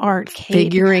is an art, Kate.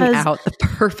 Figuring out the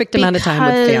perfect amount of time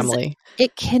with family.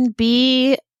 It can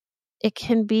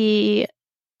be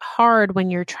hard when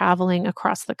you're traveling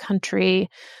across the country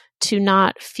to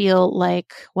not feel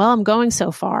like, well, I'm going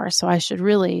so far, so I should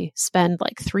really spend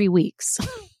like 3 weeks.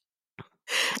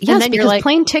 Yes, because like,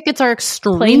 plane tickets are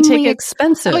extremely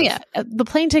expensive. Oh yeah, the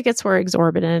plane tickets were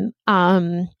exorbitant.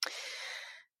 And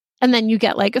then you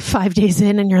get like 5 days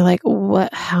in and you're like,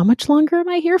 what, how much longer am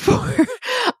I here for?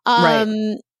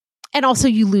 Right. And also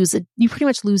you pretty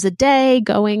much lose a day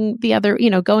going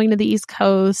going to the East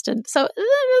Coast. And so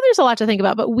there's a lot to think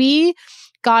about, but we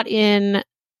got in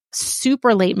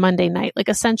super late Monday night, like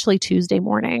essentially Tuesday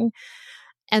morning.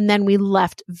 And then we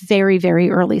left very, very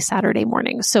early Saturday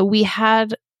morning. So we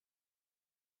had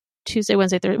Tuesday,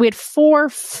 Wednesday, Thursday. We had 4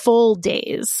 full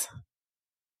days.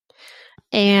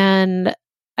 And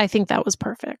I think that was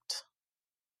perfect.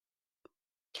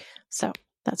 So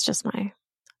that's just my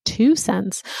 2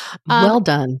 cents. Well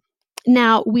done.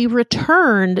 Now we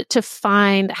returned to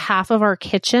find half of our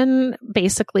kitchen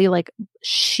basically like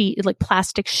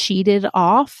plastic sheeted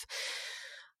off.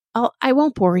 I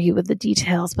won't bore you with the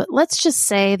details, but let's just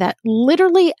say that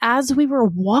literally as we were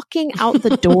walking out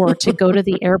the door to go to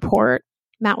the airport,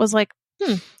 Matt was like,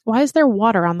 why is there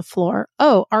water on the floor?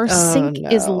 Oh, our sink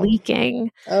is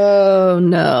leaking. Oh,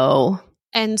 no.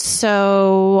 And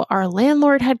so our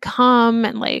landlord had come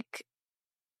and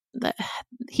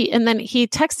then he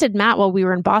texted Matt while we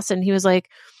were in Boston. He was like,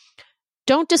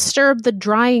 don't disturb the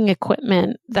drying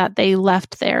equipment that they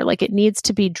left there. Like it needs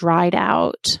to be dried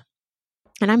out.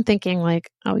 And I'm thinking like,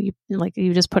 oh, you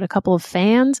just put a couple of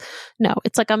fans? No,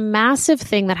 it's like a massive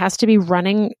thing that has to be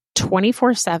running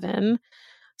 24/7.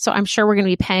 So I'm sure we're going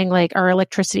to be paying like our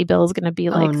electricity bill is going to be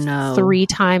like 3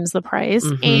 times the price.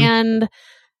 Mm-hmm. And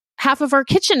half of our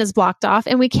kitchen is blocked off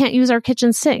and we can't use our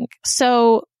kitchen sink.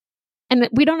 So, and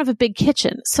we don't have a big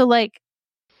kitchen. So like,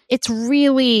 it's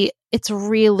really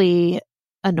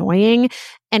annoying.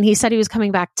 And he said he was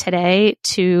coming back today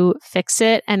to fix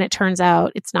it. And it turns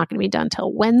out it's not going to be done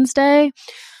till Wednesday.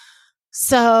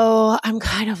 So I'm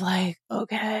kind of like,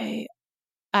 okay,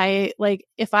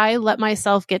 if I let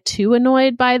myself get too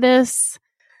annoyed by this,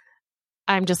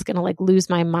 I'm just going to like lose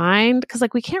my mind because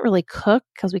like we can't really cook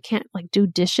because we can't like do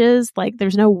dishes. Like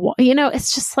there's no,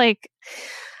 it's just like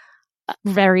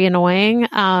very annoying.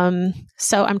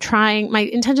 So I'm trying, my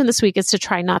intention this week is to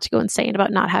try not to go insane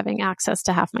about not having access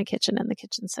to half my kitchen and the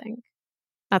kitchen sink.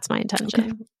 That's my intention.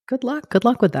 Okay. Good luck. Good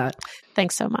luck with that.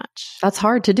 Thanks so much. That's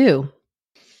hard to do.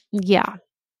 Yeah.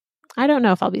 I don't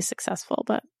know if I'll be successful,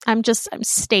 but I'm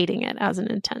stating it as an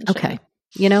intention. Okay.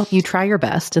 You try your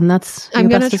best, and I'm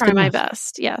going to try my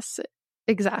best. Yes,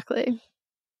 exactly.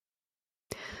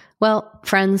 Well,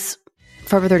 friends,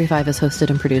 Forever 35 is hosted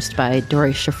and produced by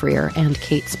Dory Shafrir and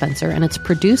Kate Spencer, and it's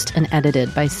produced and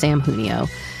edited by Sam Junio.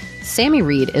 Sammy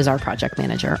Reed is our project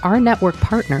manager. Our network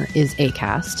partner is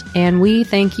Acast, and we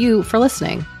thank you for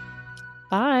listening.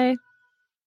 Bye.